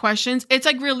the right questions, it's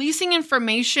like releasing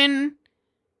information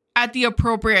at the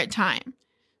appropriate time.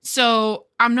 So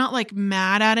I'm not like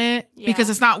mad at it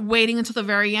because it's not waiting until the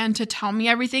very end to tell me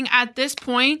everything. At this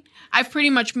point, I've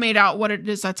pretty much made out what it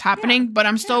is that's happening, but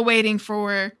I'm still waiting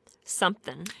for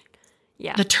something.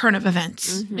 Yeah. The turn of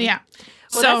events. Mm-hmm. Yeah.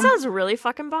 Well, that sounds really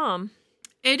fucking bomb.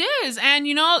 It is. And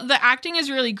you know, the acting is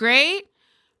really great.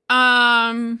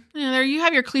 There you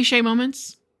have your cliche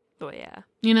moments. Oh yeah.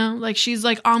 You know, like she's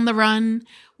like on the run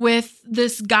with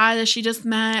this guy that she just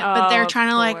met, but they're trying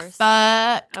to like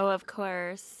fuck. Oh, of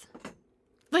course.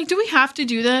 Like, do we have to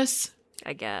do this?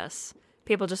 I guess.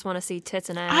 People just want to see tits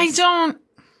and ass. I don't.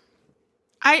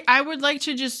 I would like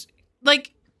to just,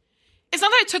 like, it's not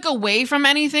that I took away from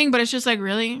anything, but it's just like,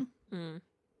 really?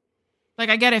 Like,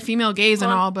 I get it, female gaze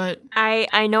and all, but...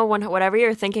 I know whatever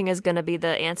you're thinking is going to be the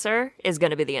answer, because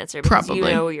Probably. you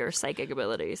know your psychic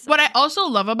abilities. So. What I also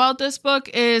love about this book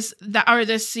is that, or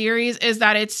this series, is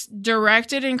that it's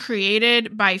directed and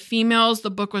created by females. The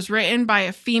book was written by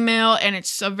a female, and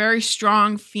it's a very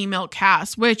strong female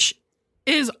cast, which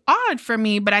is odd for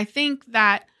me, but I think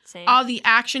that Same. all the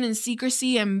action and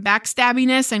secrecy and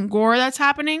backstabbiness and gore that's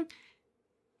happening...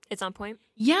 It's on point.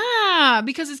 Yeah,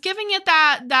 because it's giving it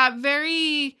that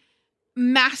very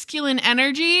masculine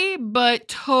energy, but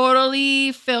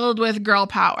totally filled with girl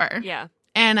power. Yeah.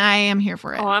 And I am here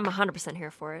for it. Oh, I'm 100%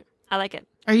 here for it. I like it.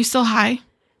 Are you still high? A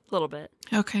little bit.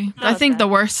 Okay. Not I think bad. the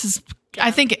worst is... Yeah.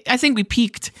 I think we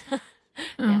peaked. Yeah.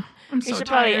 I'm We so should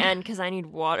tired. probably end because I need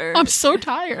water. I'm so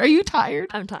tired. Are you tired?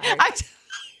 I'm tired.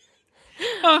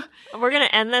 Uh, We're going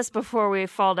to end this before we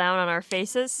fall down on our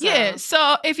faces. So. Yeah.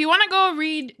 So if you want to go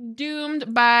read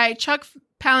Doomed by Chuck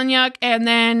Palahniuk, and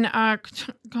then, I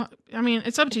mean,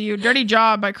 it's up to you. Dirty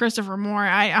Job by Christopher Moore.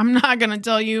 I'm not going to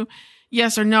tell you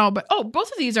yes or no, but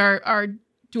both of these are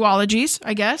duologies,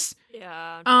 I guess.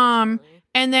 Yeah.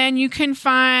 And then you can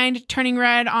find Turning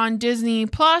Red on Disney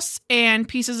Plus and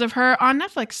Pieces of Her on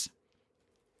Netflix.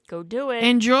 Go do it.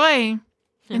 Enjoy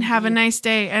and have a nice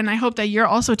day. And I hope that you're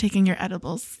also taking your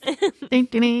edibles. Ding,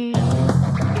 ding, ding.